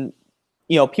 I mean,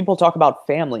 you know, people talk about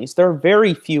families. There are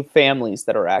very few families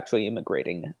that are actually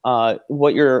immigrating.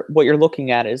 What you're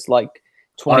looking at is like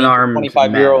 20 to Unarmed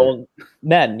 25-year-old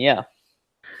men. Yeah.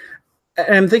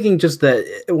 And I'm thinking just that,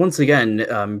 once again,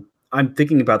 I'm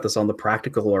thinking about this on the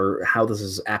practical, or how this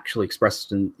is actually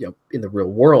expressed in, you know, in the real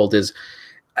world. Is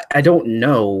I don't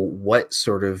know what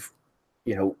sort of,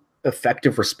 you know,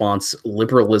 effective response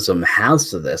liberalism has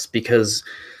to this, because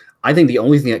I think the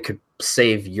only thing that could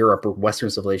save Europe or Western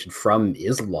civilization from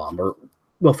Islam, or,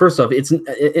 well, first off,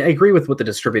 I agree with what the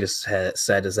distributor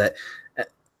said, is that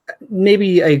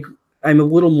maybe I'm a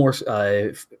little more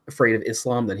afraid of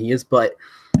Islam than he is, but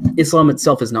Islam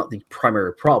itself is not the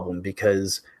primary problem,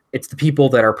 because it's the people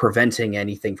that are preventing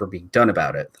anything from being done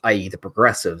about it, i.e. the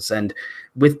progressives. And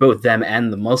with both them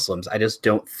and the Muslims, I just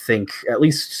don't think, at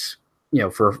least, you know,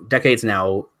 for decades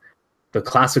now, the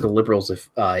classical liberals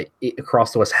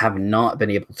across the West have not been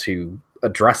able to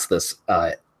address this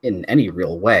in any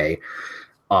real way.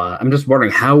 I'm just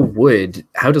wondering, how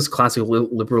does classical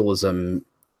liberalism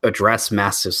address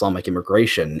mass Islamic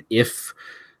immigration if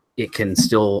it can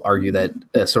still argue that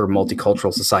a sort of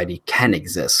multicultural society can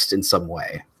exist in some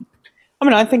way? I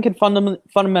mean, I think it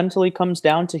fundamentally comes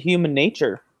down to human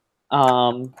nature.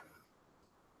 You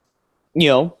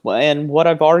know, and what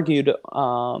I've argued,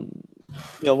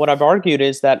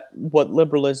 is that what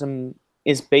liberalism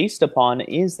is based upon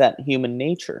is that human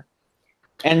nature.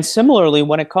 And similarly,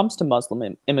 when it comes to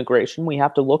Muslim immigration, we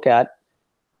have to look at,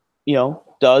 you know,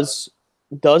 does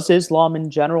Islam in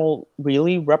general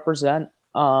really represent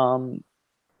a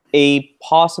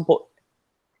possible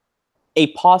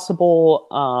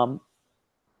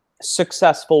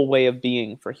successful way of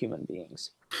being for human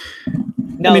beings?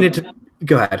 Now, I mean,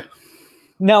 go ahead.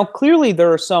 Now, clearly,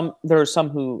 there are some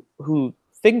who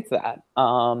think that.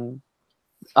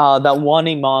 That one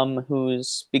imam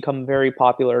who's become very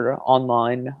popular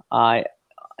online,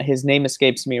 his name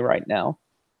escapes me right now,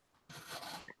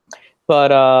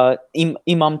 but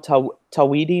Imam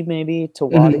Tawhidi, maybe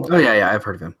Tawadi. Mm-hmm. Oh yeah, I've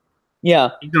heard of him. Yeah,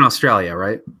 he's in Australia,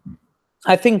 right?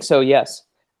 I think so. Yes.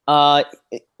 You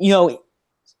know,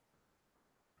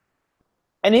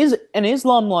 an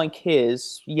Islam like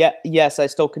his, yes, I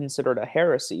still consider it a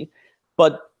heresy,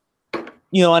 but,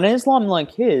 you know, an Islam like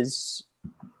his,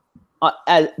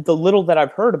 as the little that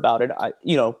I've heard about it,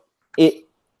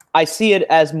 I see it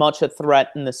as much a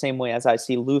threat in the same way as I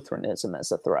see Lutheranism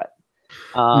as a threat.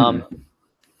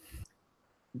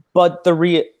 But the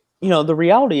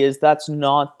reality is that's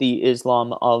not the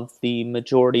Islam of the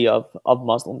majority of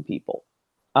Muslim people.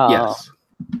 Yes.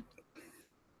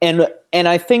 And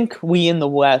I think we in the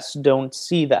West don't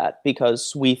see that,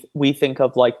 because we think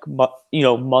of, like, you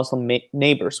know, Muslim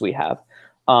neighbors we have.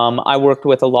 I worked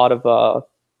with a lot of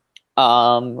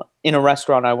in a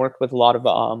restaurant. I worked with a lot of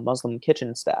Muslim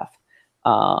kitchen staff.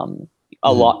 A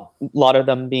lot of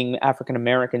them being African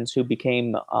Americans who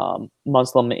became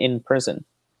Muslim in prison.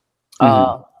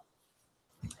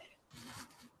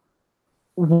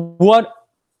 What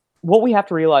we have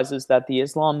to realize is that the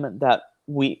Islam that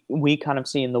we kind of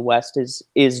see in the West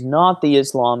is not the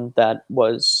Islam that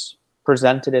was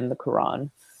presented in the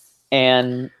Quran,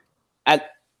 and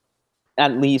at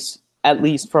least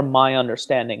from my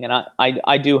understanding, and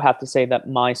I do have to say that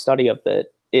my study of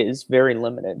it is very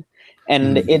limited,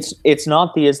 and it's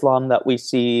not the Islam that we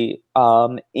see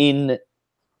in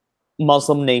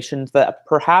Muslim nations that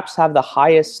perhaps have the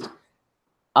highest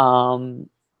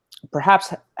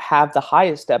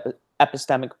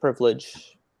epistemic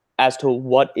privilege as to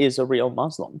what is a real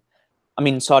Muslim. I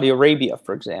mean, Saudi Arabia,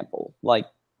 for example, like,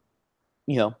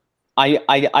 you know,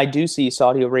 I do see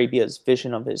Saudi Arabia's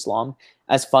vision of Islam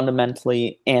as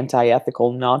fundamentally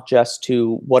anti-ethical, not just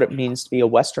to what it means to be a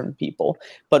Western people,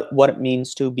 but what it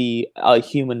means to be a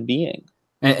human being.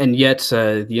 And yet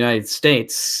the United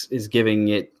States is giving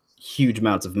it huge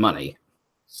amounts of money.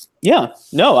 Yeah,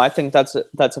 no, I think that's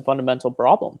a fundamental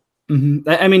problem.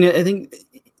 I mean,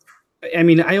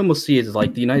 I almost see it as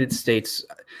like the United States.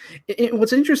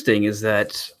 What's interesting is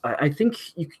that I think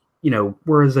you know,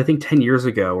 whereas I think 10 years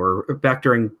ago, or back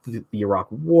during the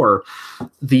Iraq War,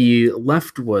 the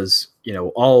left was, you know,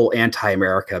 all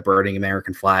anti-America, burning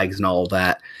American flags and all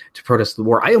that to protest the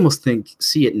war. I almost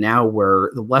see it now where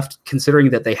the left,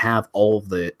 considering that they have all of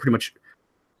the pretty much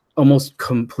almost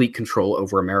complete control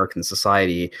over American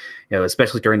society, you know,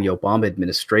 especially during the Obama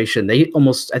administration, I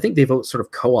think they've sort of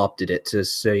co-opted it to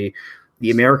say,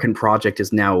 the American project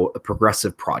is now a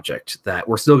progressive project, that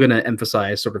we're still going to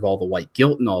emphasize sort of all the white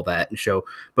guilt and all that and show,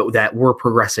 but that we're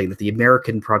progressing, that the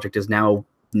American project is now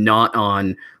not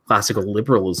on classical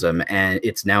liberalism, and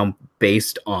it's now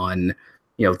based on,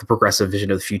 you know, the progressive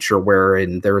vision of the future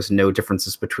wherein there is no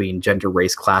differences between gender,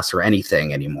 race, class, or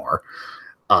anything anymore.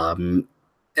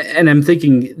 And I'm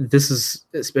thinking this is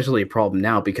especially a problem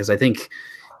now because I think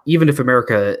even if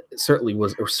America certainly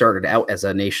was or started out as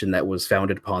a nation that was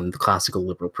founded upon the classical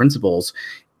liberal principles,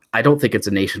 I don't think it's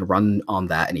a nation run on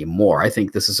that anymore. I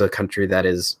think this is a country that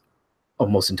is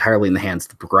almost entirely in the hands of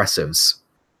the progressives,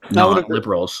 not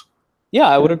liberals. Yeah,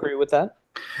 I would agree with that.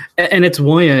 And it's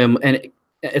why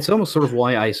it's almost sort of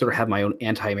why I sort of have my own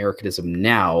anti-Americanism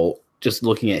now, just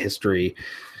looking at history.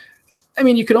 I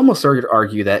mean, you could almost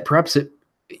argue that perhaps it,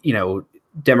 you know,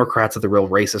 Democrats are the real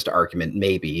racist argument,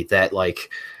 maybe, that like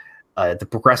the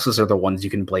progressives are the ones you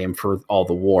can blame for all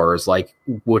the wars, like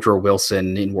Woodrow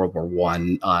Wilson in World War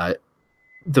One,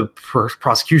 the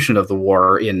prosecution of the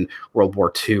war in World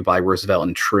War II by Roosevelt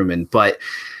and Truman. But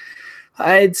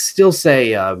I'd still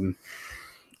say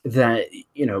that,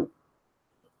 you know,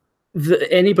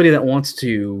 anybody that wants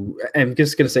to, I'm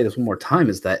just going to say this one more time,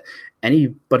 is that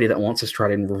anybody that wants to try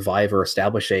to revive or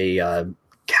establish a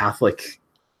Catholic,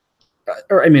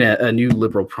 or I mean a new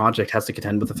liberal project, has to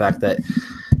contend with the fact that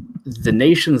the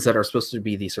nations that are supposed to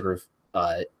be the sort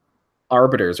of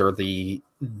arbiters, or the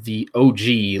OG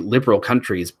liberal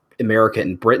countries, America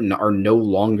and Britain, are no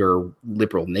longer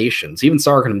liberal nations. Even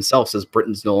Sargon himself says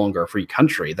Britain's no longer a free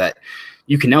country, that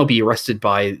you can now be arrested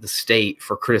by the state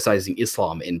for criticizing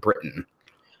Islam in Britain.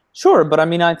 Sure, but I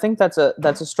mean, I think that's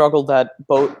a struggle that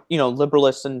both, you know,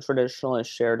 liberalists and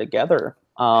traditionalists share together.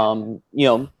 You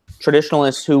know,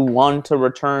 traditionalists who want to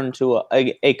return to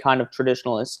a kind of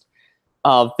traditionalist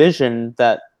vision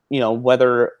that, you know,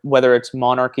 whether it's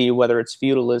monarchy, whether it's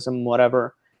feudalism,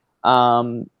 whatever,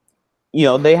 you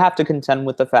know, they have to contend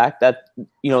with the fact that,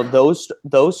 you know,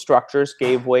 those structures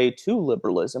gave way to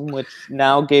liberalism, which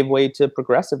now gave way to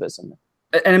progressivism.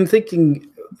 And I'm thinking,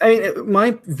 I mean,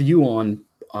 my view on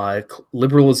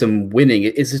liberalism winning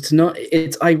is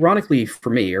it's ironically for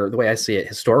me, or the way I see it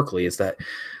historically, is that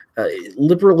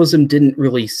liberalism didn't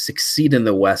really succeed in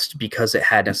the West because it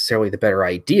had necessarily the better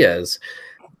ideas,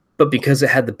 but because it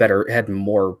had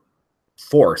more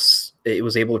force. It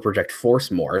was able to project force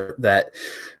more. That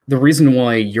the reason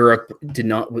why Europe did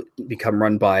not become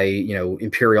run by, you know,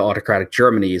 imperial autocratic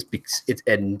Germany is because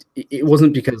it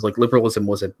wasn't because like liberalism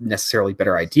was a necessarily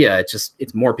better idea.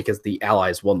 It's more because the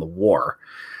Allies won the war.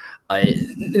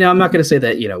 Now I'm not going to say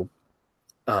that, you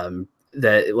know,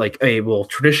 that like, well,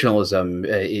 traditionalism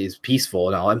is peaceful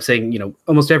and all. I'm saying, you know,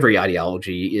 almost every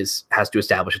ideology has to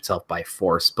establish itself by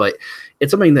force, but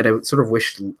it's something that I sort of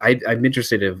wish I'm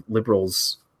interested in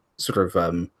liberals sort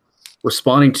of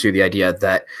responding to the idea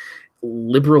that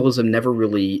liberalism never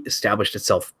really established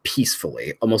itself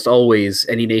peacefully. Almost always,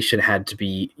 any nation had to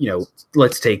be, you know,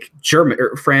 let's take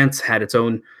France had its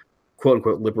own quote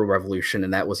unquote liberal revolution,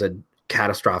 and that was a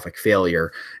catastrophic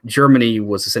failure. Germany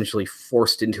was essentially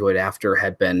forced into it after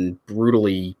had been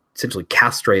brutally, essentially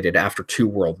castrated after 2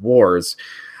 world wars.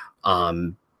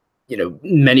 You know,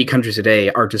 many countries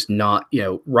today are just not, you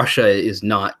know, Russia is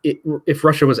not, if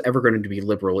Russia was ever going to be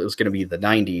liberal, it was going to be the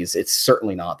 90s. It's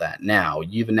certainly not that now.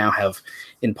 You even now have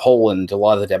in Poland, a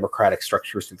lot of the democratic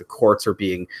structures through the courts are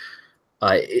being,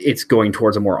 it's going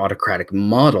towards a more autocratic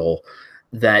model.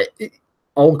 That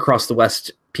all across the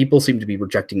West, people seem to be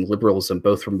rejecting liberalism,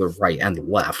 both from the right and the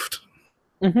left.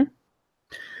 Mm-hmm.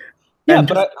 Yeah, and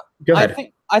but go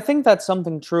ahead. I think that's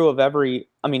something true of every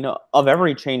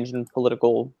change in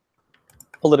political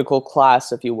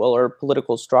class, if you will, or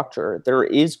political structure. There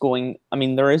is going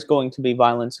to be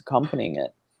violence accompanying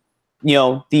it. You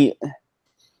know,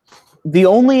 the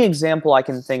only example I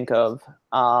can think of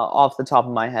off the top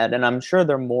of my head, and I'm sure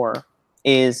there are more,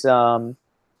 is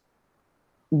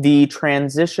the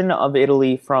transition of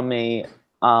Italy from a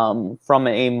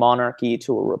monarchy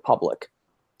to a republic.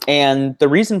 And the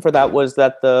reason for that was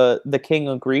that the king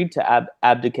agreed to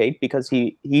abdicate because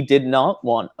he did not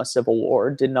want a civil war,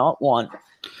 did not want...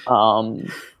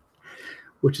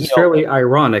 which is fairly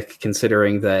ironic,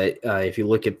 considering that if you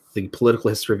look at the political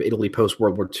history of Italy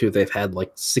post-World War II, they've had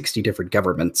like 60 different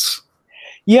governments.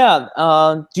 Yeah.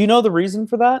 Do you know the reason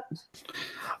for that?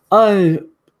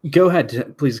 Go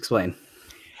ahead. Please explain.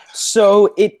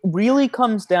 So it really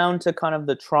comes down to kind of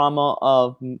the trauma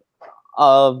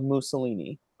of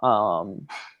Mussolini.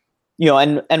 You know,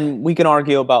 and we can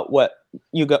argue about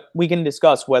we can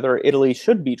discuss whether Italy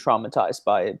should be traumatized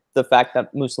by the fact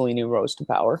that Mussolini rose to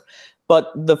power.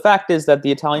 But the fact is that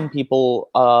the Italian people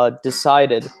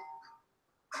decided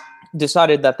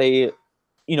decided that they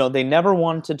never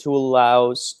wanted to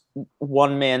allow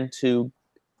one man to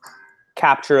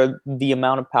capture the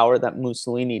amount of power that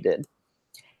Mussolini did.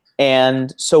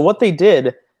 And so what they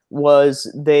did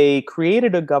was they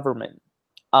created a government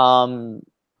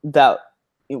that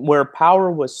where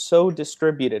power was so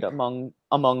distributed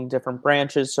among different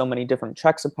branches, so many different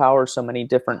checks of power, so many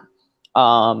different,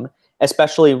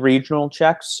 especially regional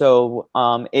checks. So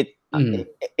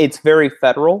it's very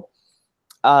federal.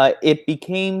 It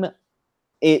became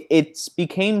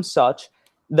such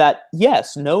that,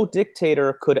 yes, no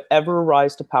dictator could ever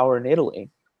rise to power in Italy.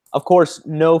 Of course,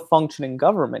 no functioning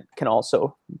government can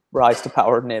also rise to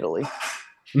power in Italy.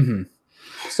 Mm-hmm.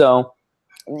 So,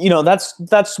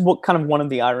 that's what kind of one of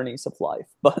the ironies of life.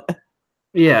 But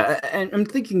yeah, and I'm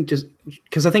thinking, just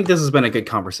because I think this has been a good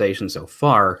conversation so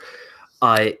far,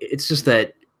 it's just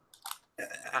that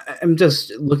I'm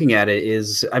just looking at it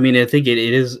is, I mean, I think it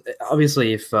is,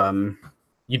 obviously, if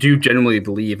you do genuinely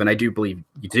believe, and I do believe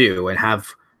you do, and have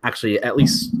actually, at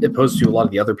least opposed to a lot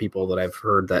of the other people that I've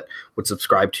heard that would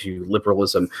subscribe to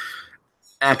liberalism,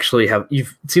 actually it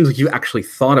seems like you actually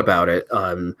thought about it.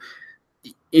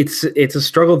 It's a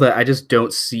struggle that I just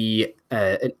don't see.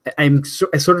 I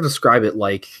sort of describe it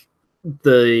like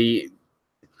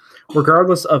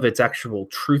regardless of its actual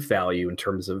truth value in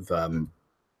terms of,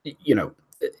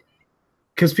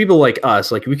 because people like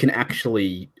us, like, we can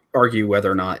actually argue whether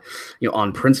or not,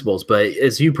 on principles, but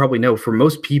as you probably know, for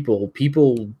most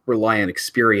people rely on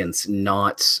experience,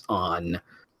 not on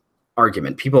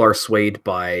argument. People are swayed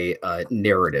by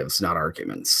narratives, not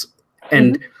arguments.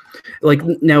 And like,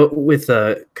 now with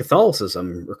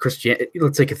Catholicism or Christianity,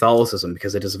 let's say Catholicism,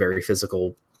 because it is very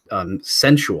physical,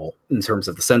 sensual in terms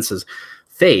of the senses,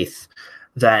 faith,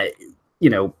 that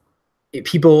a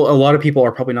lot of people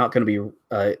are probably not going to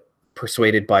be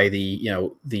persuaded by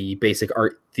the basic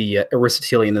art, the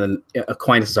Aristotelian and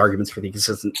Aquinas' arguments for the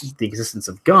existence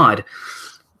of God,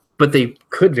 but they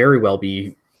could very well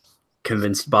be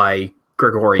convinced by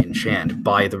Gregorian chant,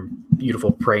 by the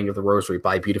beautiful praying of the Rosary,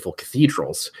 by beautiful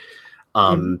cathedrals.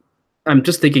 I'm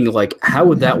just thinking, like, how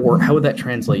would that work? How would that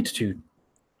translate to?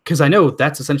 Because I know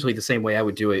that's essentially the same way I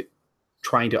would do it,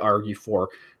 trying to argue for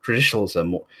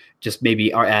traditionalism, just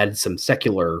maybe add some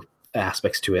secular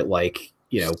aspects to it, like,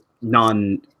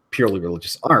 non-purely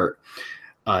religious art,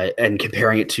 and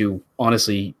comparing it to,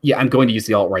 honestly, I'm going to use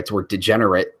the alt-right's word,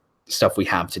 degenerate stuff we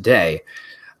have today.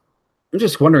 I'm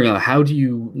just wondering, how do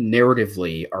you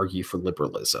narratively argue for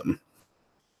liberalism?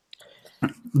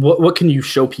 What can you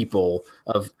show people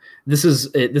of this is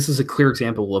a clear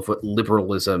example of what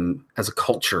liberalism as a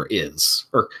culture is,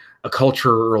 or a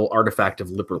cultural artifact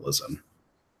of liberalism?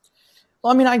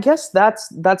 Well, I mean, I guess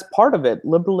that's part of it.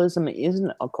 Liberalism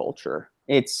isn't a culture.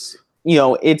 It's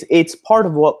part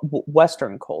of what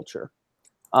Western culture.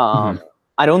 I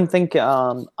don't think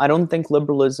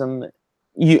liberalism.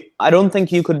 I don't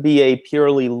think you could be a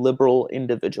purely liberal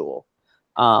individual.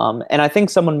 And I think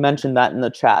someone mentioned that in the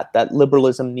chat, that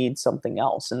liberalism needs something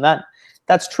else, and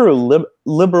that's true.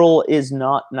 Liberal is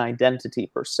not an identity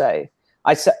per se.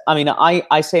 I say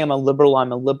I'm a liberal.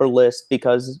 I'm a liberalist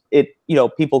because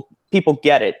people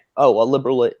get it. Oh, a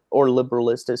liberal or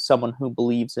liberalist is someone who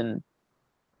believes in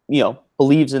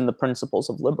the principles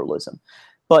of liberalism.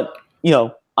 But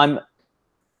I'm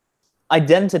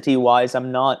identity-wise,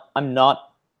 I'm not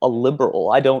a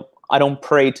liberal. I don't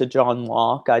pray to John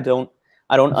Locke. I don't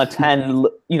attend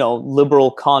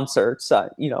liberal concerts. I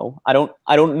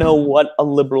don't know what a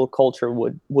liberal culture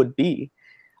would be.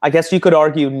 I guess you could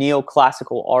argue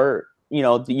neoclassical art.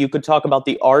 You could talk about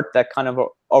the art that kind of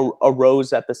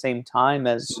arose at the same time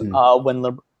as when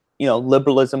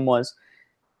liberalism was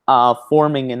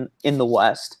forming in the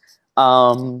West.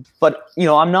 But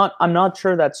I'm not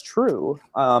sure that's true.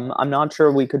 I'm not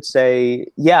sure we could say,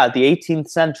 the 18th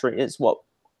century is what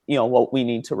we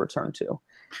need to return to.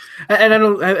 And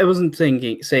I wasn't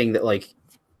saying that, like,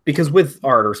 because with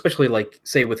art, or especially, like,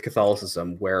 say with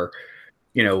Catholicism, where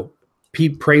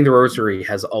praying the Rosary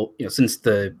has since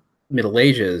the Middle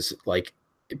Ages, like,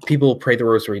 people pray the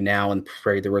Rosary now and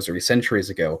pray the Rosary centuries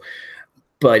ago.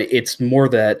 But it's more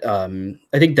that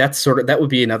I think that would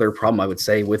be another problem I would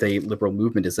say with a liberal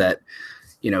movement, is that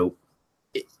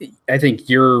I think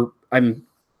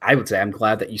I would say I'm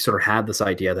glad that you sort of had this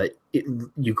idea that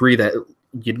you agree that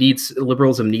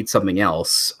liberalism needs something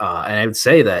else, and I would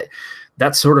say that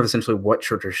that's sort of essentially what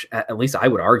at least I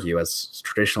would argue as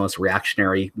traditionalist,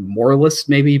 reactionary, moralist,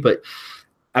 maybe, but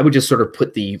I would just sort of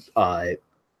put the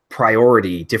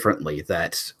priority differently,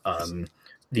 that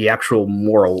the actual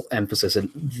moral emphasis and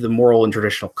the moral and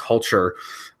traditional culture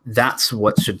that's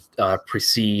what should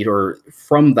precede, or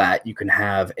from that you can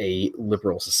have a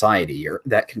liberal society, or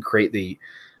that can create the.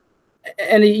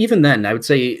 And even then, I would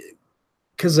say,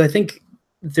 because I think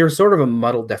there's sort of a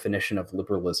muddled definition of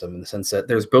liberalism in the sense that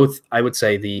there's both, I would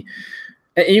say,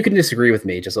 and you can disagree with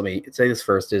me, just let me say this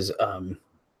first, is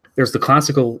there's the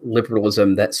classical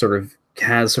liberalism that sort of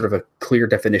has sort of a clear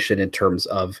definition in terms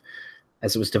of,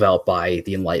 as it was developed by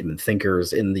the Enlightenment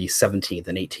thinkers in the 17th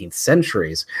and 18th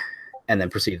centuries, and then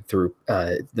proceeded through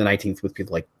the 19th with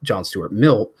people like John Stuart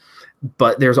Mill.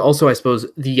 But there's also, I suppose,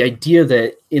 the idea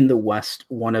that in the West,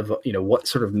 one of, what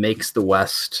sort of makes the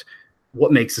West,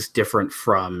 what makes us different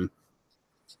from,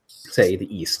 say,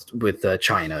 the East with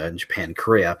China and Japan,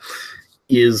 Korea,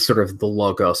 is sort of the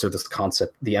logos, or this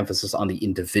concept, the emphasis on the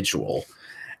individual.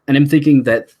 And I'm thinking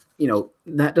that,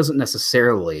 that doesn't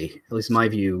necessarily, at least in my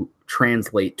view,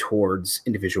 translate towards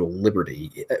individual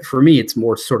liberty. For me, it's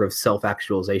more sort of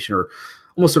self-actualization, or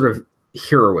almost sort of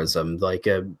heroism, like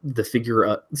the figure.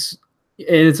 And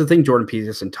it's a thing Jordan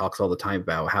Peterson talks all the time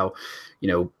about, how,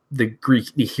 the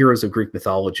heroes of Greek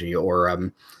mythology, or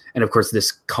and of course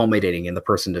this culminating in the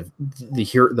person of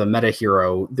the meta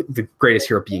hero, the greatest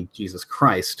hero being Jesus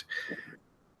Christ.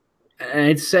 And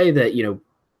I'd say that,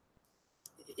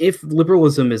 if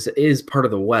liberalism is part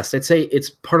of the West, I'd say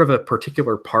it's part of a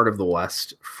particular part of the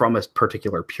West from a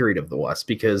particular period of the West,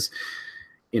 because,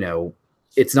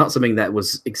 it's not something that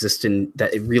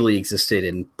it really existed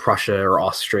in Prussia or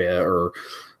Austria or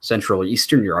Central or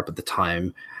Eastern Europe at the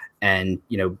time. And,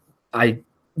 you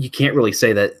can't really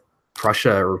say that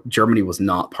Prussia or Germany was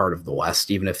not part of the West,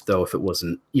 even though it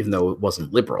wasn't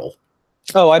liberal.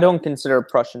 Oh, I don't consider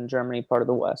Prussia and Germany part of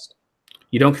the West.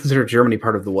 You don't consider Germany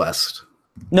part of the West?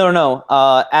 No.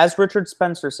 As Richard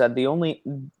Spencer said, the only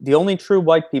true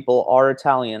white people are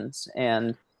Italians,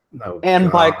 and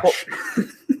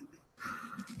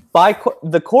by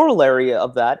the corollary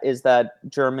of that is that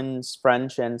Germans,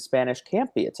 French, and Spanish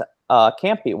can't be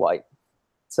white.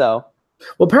 So,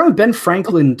 well, apparently Ben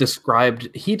Franklin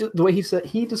described the way he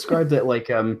described that, like,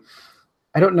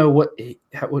 I don't know what he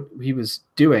was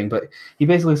doing, but he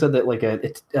basically said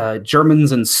that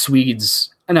Germans and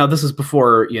Swedes. And now this is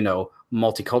before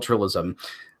multiculturalism,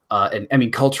 and I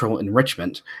mean cultural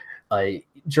enrichment.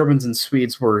 Germans and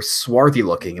Swedes were swarthy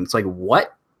looking, and it's like,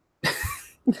 what?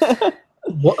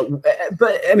 What?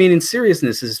 But I mean, in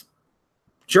seriousness,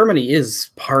 Germany is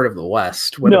part of the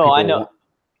West. No, I know.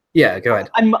 Yeah, go ahead.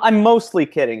 I'm mostly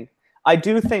kidding. I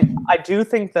do think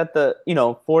that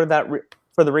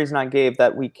for the reason I gave,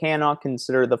 that we cannot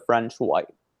consider the French white.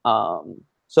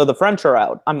 So the French are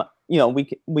out.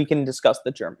 We can discuss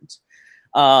the Germans.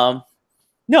 But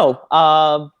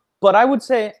I would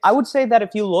say that if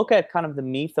you look at kind of the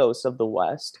mythos of the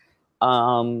West,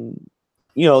 there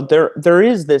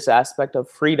is this aspect of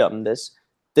freedom, this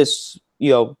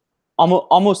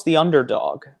almost the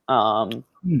underdog,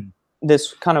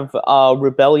 this kind of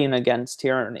rebellion against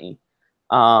tyranny.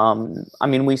 I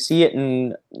mean, we see it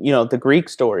in the Greek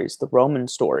stories, the Roman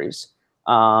stories.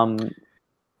 Why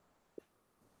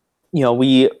do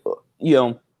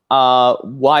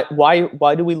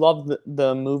we love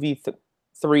the movie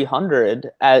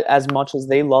 300 as much as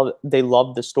they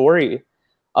love the story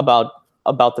about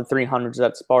the 300s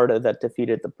at Sparta that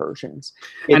defeated the Persians?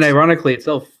 And ironically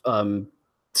itself,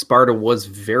 Sparta was a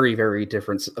very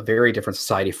different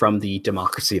society from the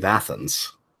democracy of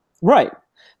Athens. Right.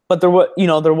 But there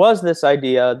was this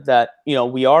idea that,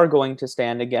 we are going to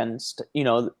stand against,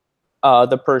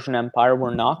 the Persian Empire.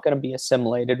 We're not going to be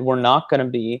assimilated. We're not going to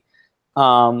be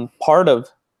part of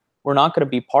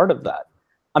that.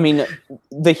 I mean,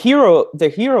 the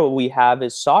hero we have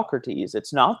is Socrates.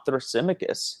 It's not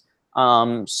Thrasymachus.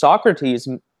 Socrates,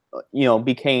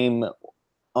 became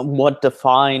what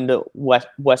defined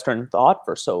Western thought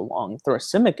for so long.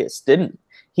 Thrasymachus didn't.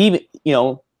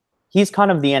 He's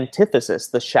kind of the antithesis,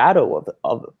 the shadow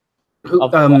of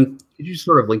could you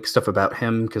sort of link stuff about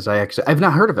him? Because I've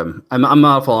not heard of him. I'm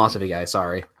not a philosophy guy.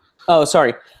 Sorry. Oh,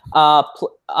 sorry.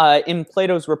 In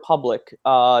Plato's Republic,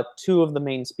 two of the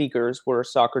main speakers were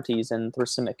Socrates and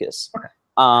Thrasymachus. Okay.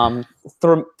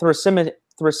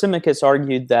 Thrasymachus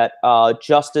argued that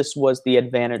justice was the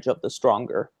advantage of the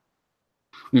stronger.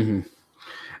 Mm-hmm.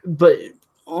 But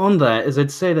on that, as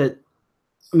I'd say that,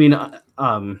 I mean,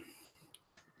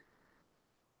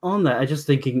 on that, I'm just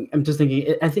thinking.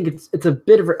 I think it's a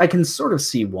bit of. I can sort of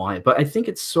see why, but I think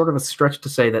it's sort of a stretch to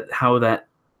say that how that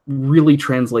really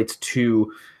translates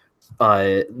to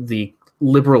the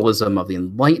liberalism of the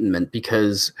Enlightenment.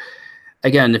 Because,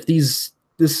 again, if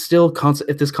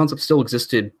if this concept still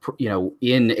existed,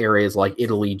 in areas like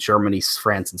Italy, Germany,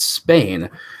 France, and Spain,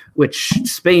 which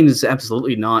Spain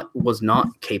was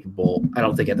not capable, I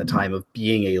don't think at the time, of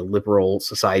being a liberal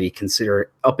society,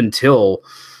 consider up until,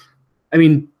 I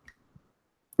mean,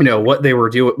 what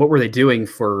were they doing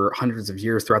for hundreds of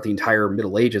years throughout the entire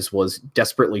Middle Ages was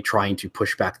desperately trying to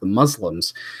push back the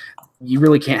Muslims. You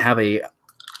really can't have a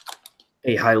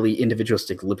highly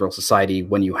individualistic liberal society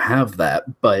when you have that.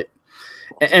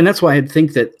 And that's why I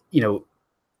think that,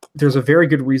 there's a very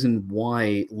good reason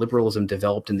why liberalism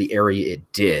developed in the area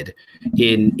it did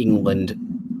in England,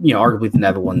 arguably the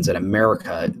Netherlands and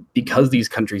America, because these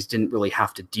countries didn't really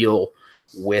have to deal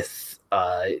with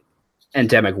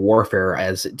endemic warfare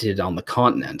as it did on the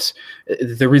continent.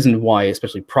 The reason why,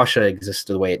 especially Prussia,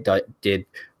 existed the way it did,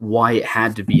 why it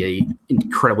had to be an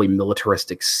incredibly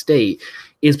militaristic state,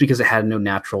 is because it had no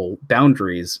natural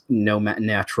boundaries, no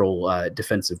natural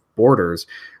defensive borders.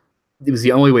 It was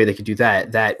the only way they could do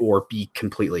that or be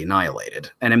completely annihilated.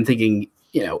 And I'm thinking,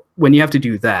 when you have to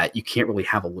do that, you can't really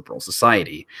have a liberal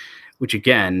society, which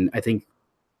again, I think,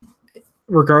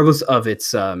 regardless of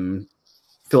its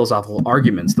philosophical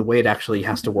arguments, the way it actually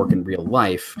has to work in real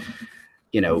life,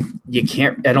 I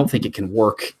don't think it can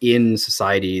work in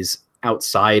societies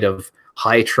outside of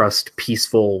high trust,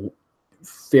 peaceful,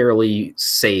 fairly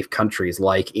safe countries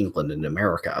like England and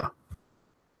America.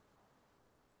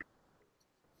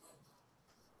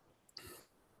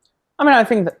 I mean, I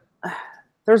think that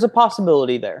there's a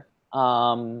possibility there.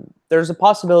 There's a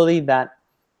possibility that,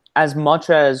 as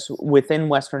much as within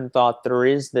Western thought there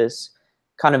is this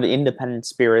kind of independent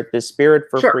spirit, this spirit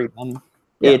for freedom,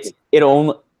 yeah,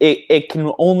 it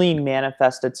can only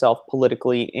manifest itself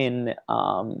politically in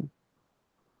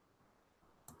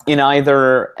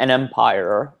either an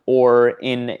empire or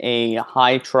in a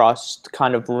high trust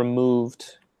kind of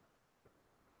removed,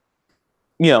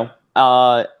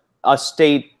 a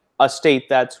state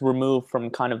that's removed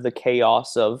from kind of the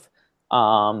chaos of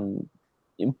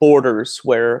borders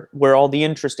where all the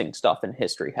interesting stuff in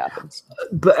history happens.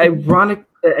 But I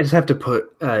just have to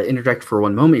interject for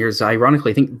one moment here. Is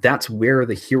ironically, I think that's where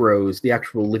the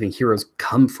actual living heroes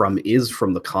come from, is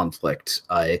from the conflict.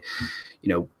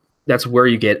 That's where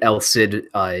you get El Cid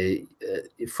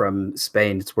from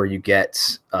Spain. It's where you get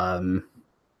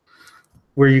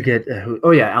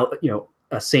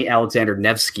Saint Alexander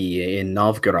Nevsky in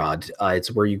Novgorod.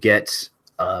 It's where you get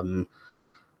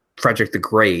Frederick the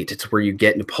Great. It's where you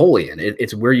get Napoleon.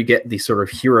 It's where you get these sort of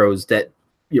heroes that,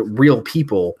 real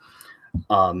people.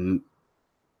 And,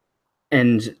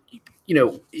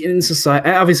 in society,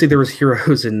 obviously there was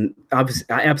heroes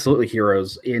absolutely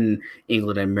heroes in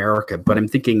England and America, but I'm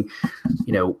thinking,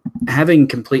 having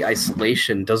complete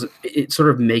isolation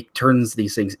turns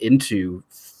these things into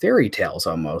fairy tales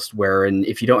almost, wherein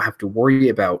if you don't have to worry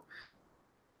about,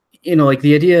 like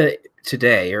the idea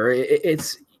today, or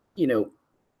it's,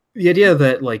 the idea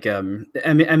that, like,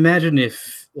 imagine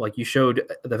if, like, you showed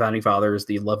the founding fathers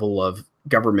the level of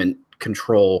government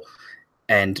control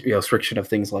and restriction of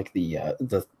things like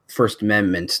the First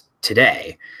Amendment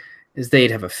today, is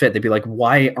they'd have a fit. They'd be like,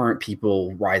 why aren't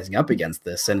people rising up against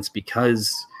this? And it's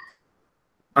because,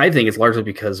 I think it's largely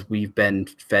because we've been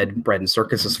fed bread and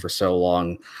circuses for so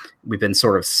long. We've been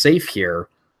sort of safe here.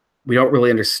 We don't really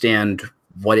understand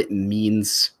what it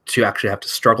means to actually have to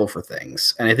struggle for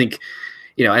things. And I think,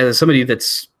 as somebody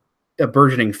that's a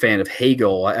burgeoning fan of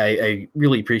Hegel, I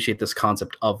really appreciate this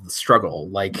concept of the struggle.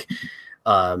 Like,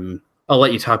 I'll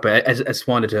let you talk, but I just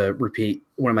wanted to repeat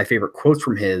one of my favorite quotes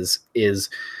from his is,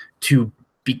 to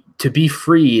be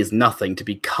free is nothing, to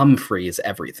become free is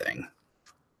everything.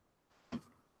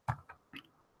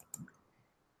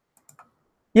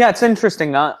 Yeah, it's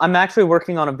interesting. I'm actually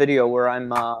working on a video where I'm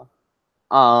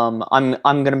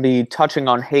going to be touching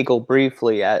on Hegel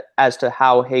briefly as to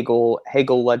how Hegel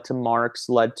led to Marx,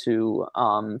 led to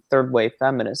third wave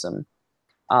feminism.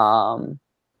 I'd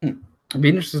be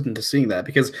interested into seeing that,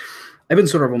 because I've been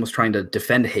sort of almost trying to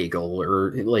defend Hegel,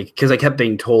 or because I kept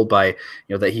being told by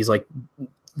that he's like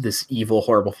this evil,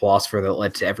 horrible philosopher that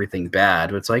led to everything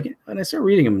bad. But it's like, when I started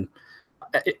reading him,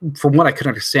 from what I could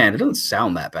understand, it doesn't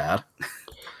sound that bad.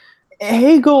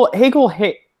 Hegel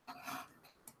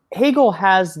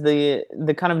has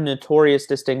the kind of notorious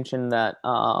distinction that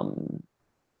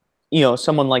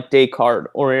someone like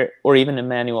Descartes or even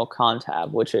Immanuel Kant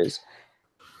have, which is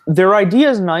their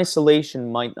ideas in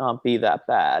isolation might not be that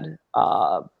bad,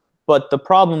 but the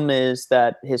problem is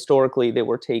that historically they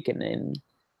were taken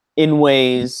in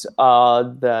ways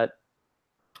that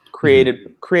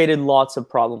created lots of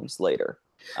problems later.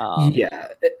 Yeah,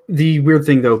 the weird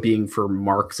thing though being for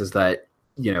Marx is that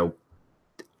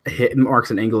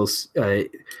Marx and Engels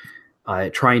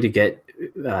trying to get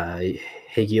the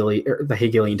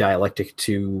Hegelian dialectic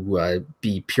to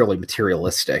be purely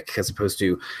materialistic, as opposed to,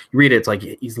 you read it, it's like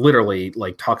he's literally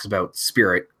like talks about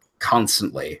spirit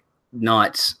constantly.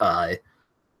 Not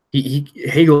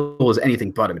Hegel is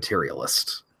anything but a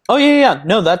materialist. Oh yeah.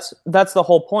 No, that's the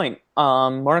whole point.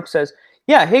 Marx says,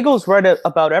 yeah, Hegel's right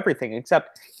about everything,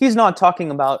 except he's not talking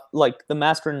about like the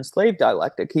master and slave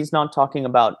dialectic. He's not talking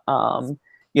about how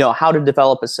to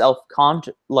develop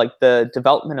like the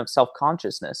development of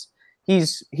self-consciousness.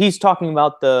 He's talking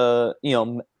about the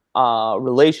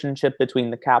relationship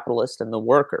between the capitalist and the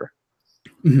worker.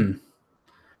 Mm-hmm.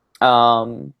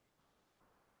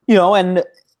 And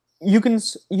you can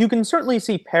certainly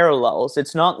see parallels.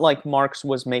 It's not like Marx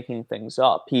was making things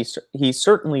up. He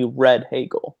certainly read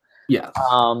Hegel. Yeah.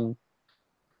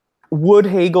 Would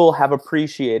Hegel have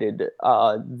appreciated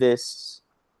this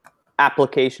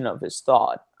application of his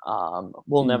thought?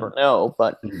 We'll never know,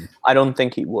 but I don't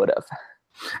think he would have.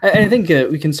 I think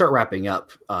we can start wrapping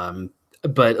up.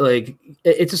 But like,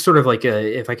 it's just sort of like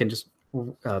if I can just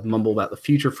mumble about the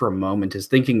future for a moment, is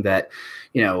thinking that,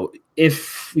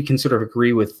 if we can sort of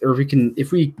agree with, or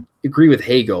if we agree with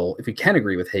Hegel, if we can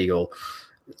agree with Hegel,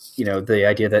 the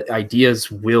idea that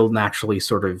ideas will naturally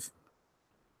sort of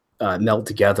meld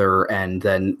together, and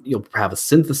then you'll have a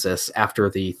synthesis after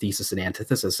the thesis and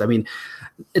antithesis. I mean,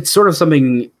 it's sort of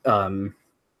something.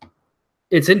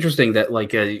 It's interesting that,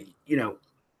 like,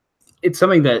 it's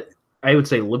something that I would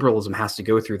say liberalism has to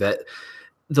go through. That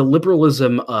the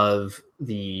liberalism of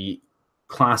the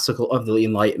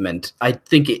Enlightenment, I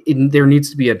think there needs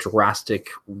to be a drastic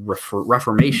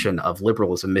reformation of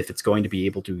liberalism if it's going to be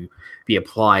able to be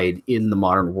applied in the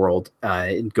modern world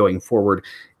going forward.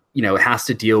 It has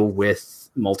to deal with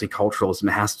multiculturalism.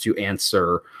 It has to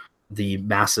answer the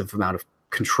massive amount of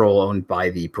control owned by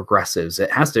the progressives.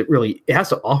 It has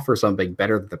to offer something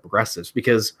better than the progressives,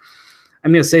 because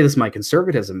I'm going to say this in my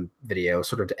conservatism video,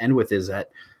 sort of to end with, is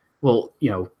that, well,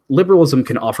 liberalism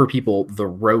can offer people the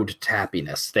road to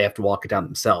happiness. They have to walk it down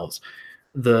themselves.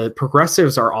 The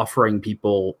progressives are offering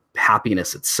people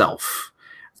happiness itself.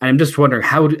 And I'm just wondering,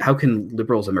 how can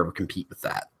liberalism ever compete with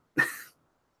that?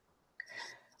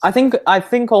 I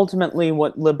think ultimately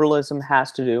what liberalism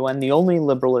has to do, and the only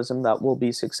liberalism that will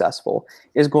be successful,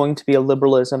 is going to be a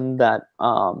liberalism that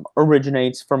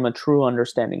originates from a true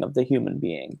understanding of the human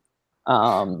being.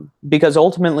 Because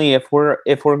ultimately, if we're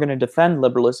going to defend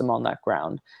liberalism on that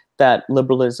ground, that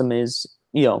liberalism is,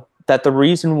 that the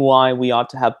reason why we ought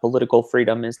to have political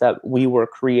freedom is that we were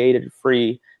created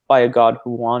free by a God who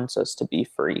wants us to be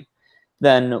free,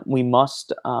 then we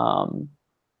must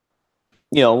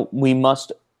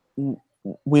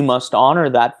honor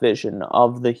that vision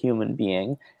of the human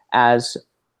being and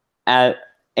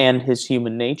his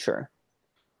human nature.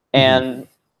 And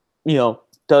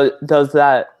does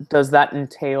that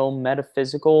entail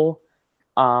metaphysical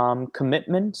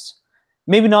commitments?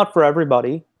 Maybe not for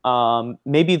everybody.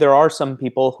 Maybe there are some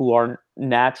people who are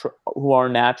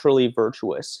naturally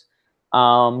virtuous,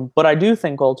 but I do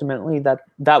think ultimately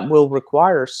that will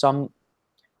require some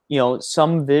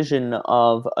vision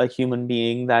of a human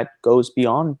being that goes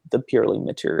beyond the purely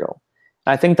material.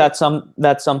 And I think that's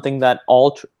something that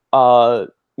all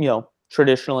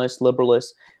traditionalists,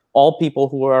 liberalists, all people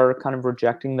who are kind of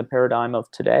rejecting the paradigm of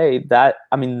today,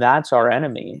 that's our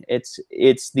enemy. It's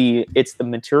the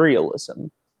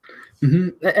materialism. Mm-hmm.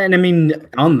 And I mean,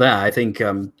 on that, I think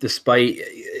despite,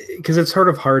 because it's sort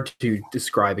of hard to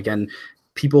describe, again,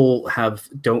 people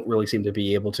don't really seem to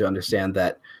be able to understand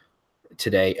that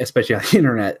today, especially on the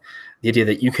internet, the idea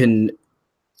that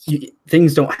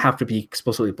things don't have to be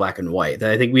explicitly black and white.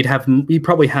 That I think we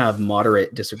probably have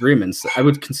moderate disagreements. I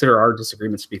would consider our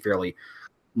disagreements to be fairly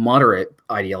moderate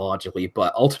ideologically,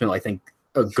 but ultimately I think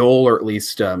a goal, or at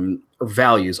least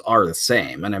values, are the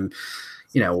same. And I'm,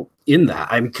 in that,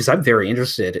 because I'm very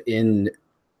interested in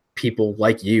people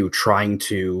like you trying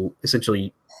to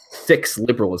essentially fix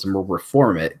liberalism or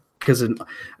reform it. Because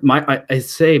I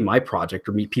say my project,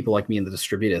 or people like me in the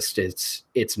Distributist,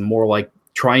 it's more like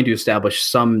trying to establish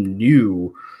some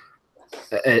new,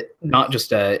 not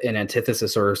just an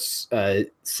antithesis or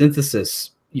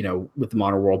synthesis, with the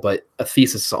modern world, but a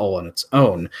thesis all on its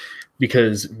own.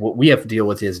 Because what we have to deal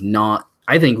with is not,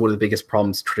 I think one of the biggest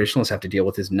problems traditionalists have to deal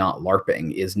with is not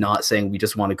LARPing, is not saying we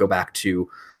just want to go back to,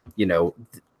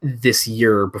 this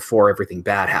year before everything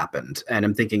bad happened. And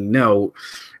I'm thinking, no,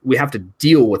 we have to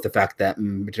deal with the fact that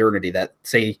modernity, that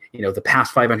say, the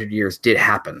past 500 years did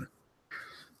happen.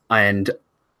 And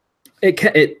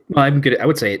I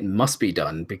would say it must be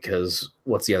done, because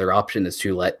what's the other option is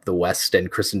to let the West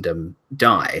and Christendom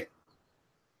die.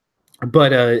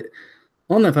 But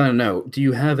on that final note, do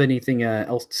you have anything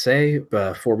else to say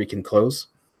before we can close?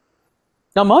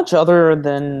 Not much other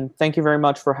than thank you very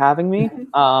much for having me.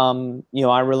 You know,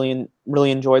 I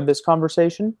really enjoyed this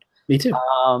conversation. Me too.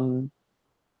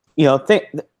 You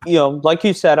know, like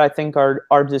you said, I think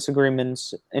our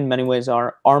disagreements in many ways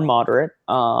are moderate.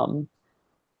 You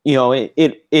know,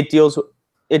 it deals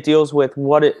with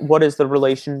what is the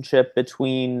relationship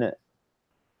between,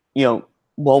 you know,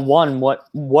 well, one,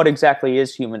 what exactly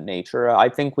is human nature? I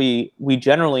think we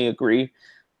generally agree,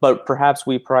 but perhaps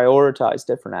we prioritize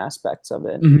different aspects of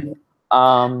it.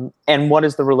 And what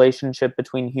is the relationship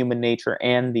between human nature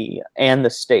and the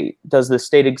state? Does the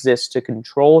state exist to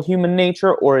control human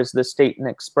nature, or is the state an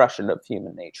expression of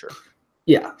human nature?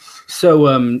 Yeah.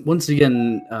 So once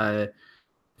again,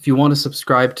 if you want to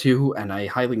subscribe to, and I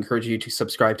highly encourage you to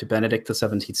subscribe to Benedict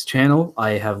XVII's channel,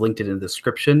 I have linked it in the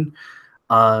description.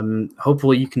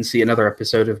 Hopefully you can see another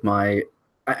episode of my.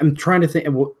 I'm trying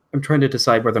to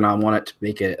decide whether or not I want it to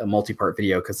make a multi-part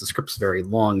video because the script's very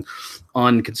long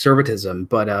on conservatism.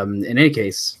 But in any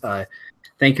case,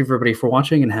 thank you everybody for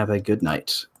watching and have a good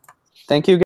night. Thank you.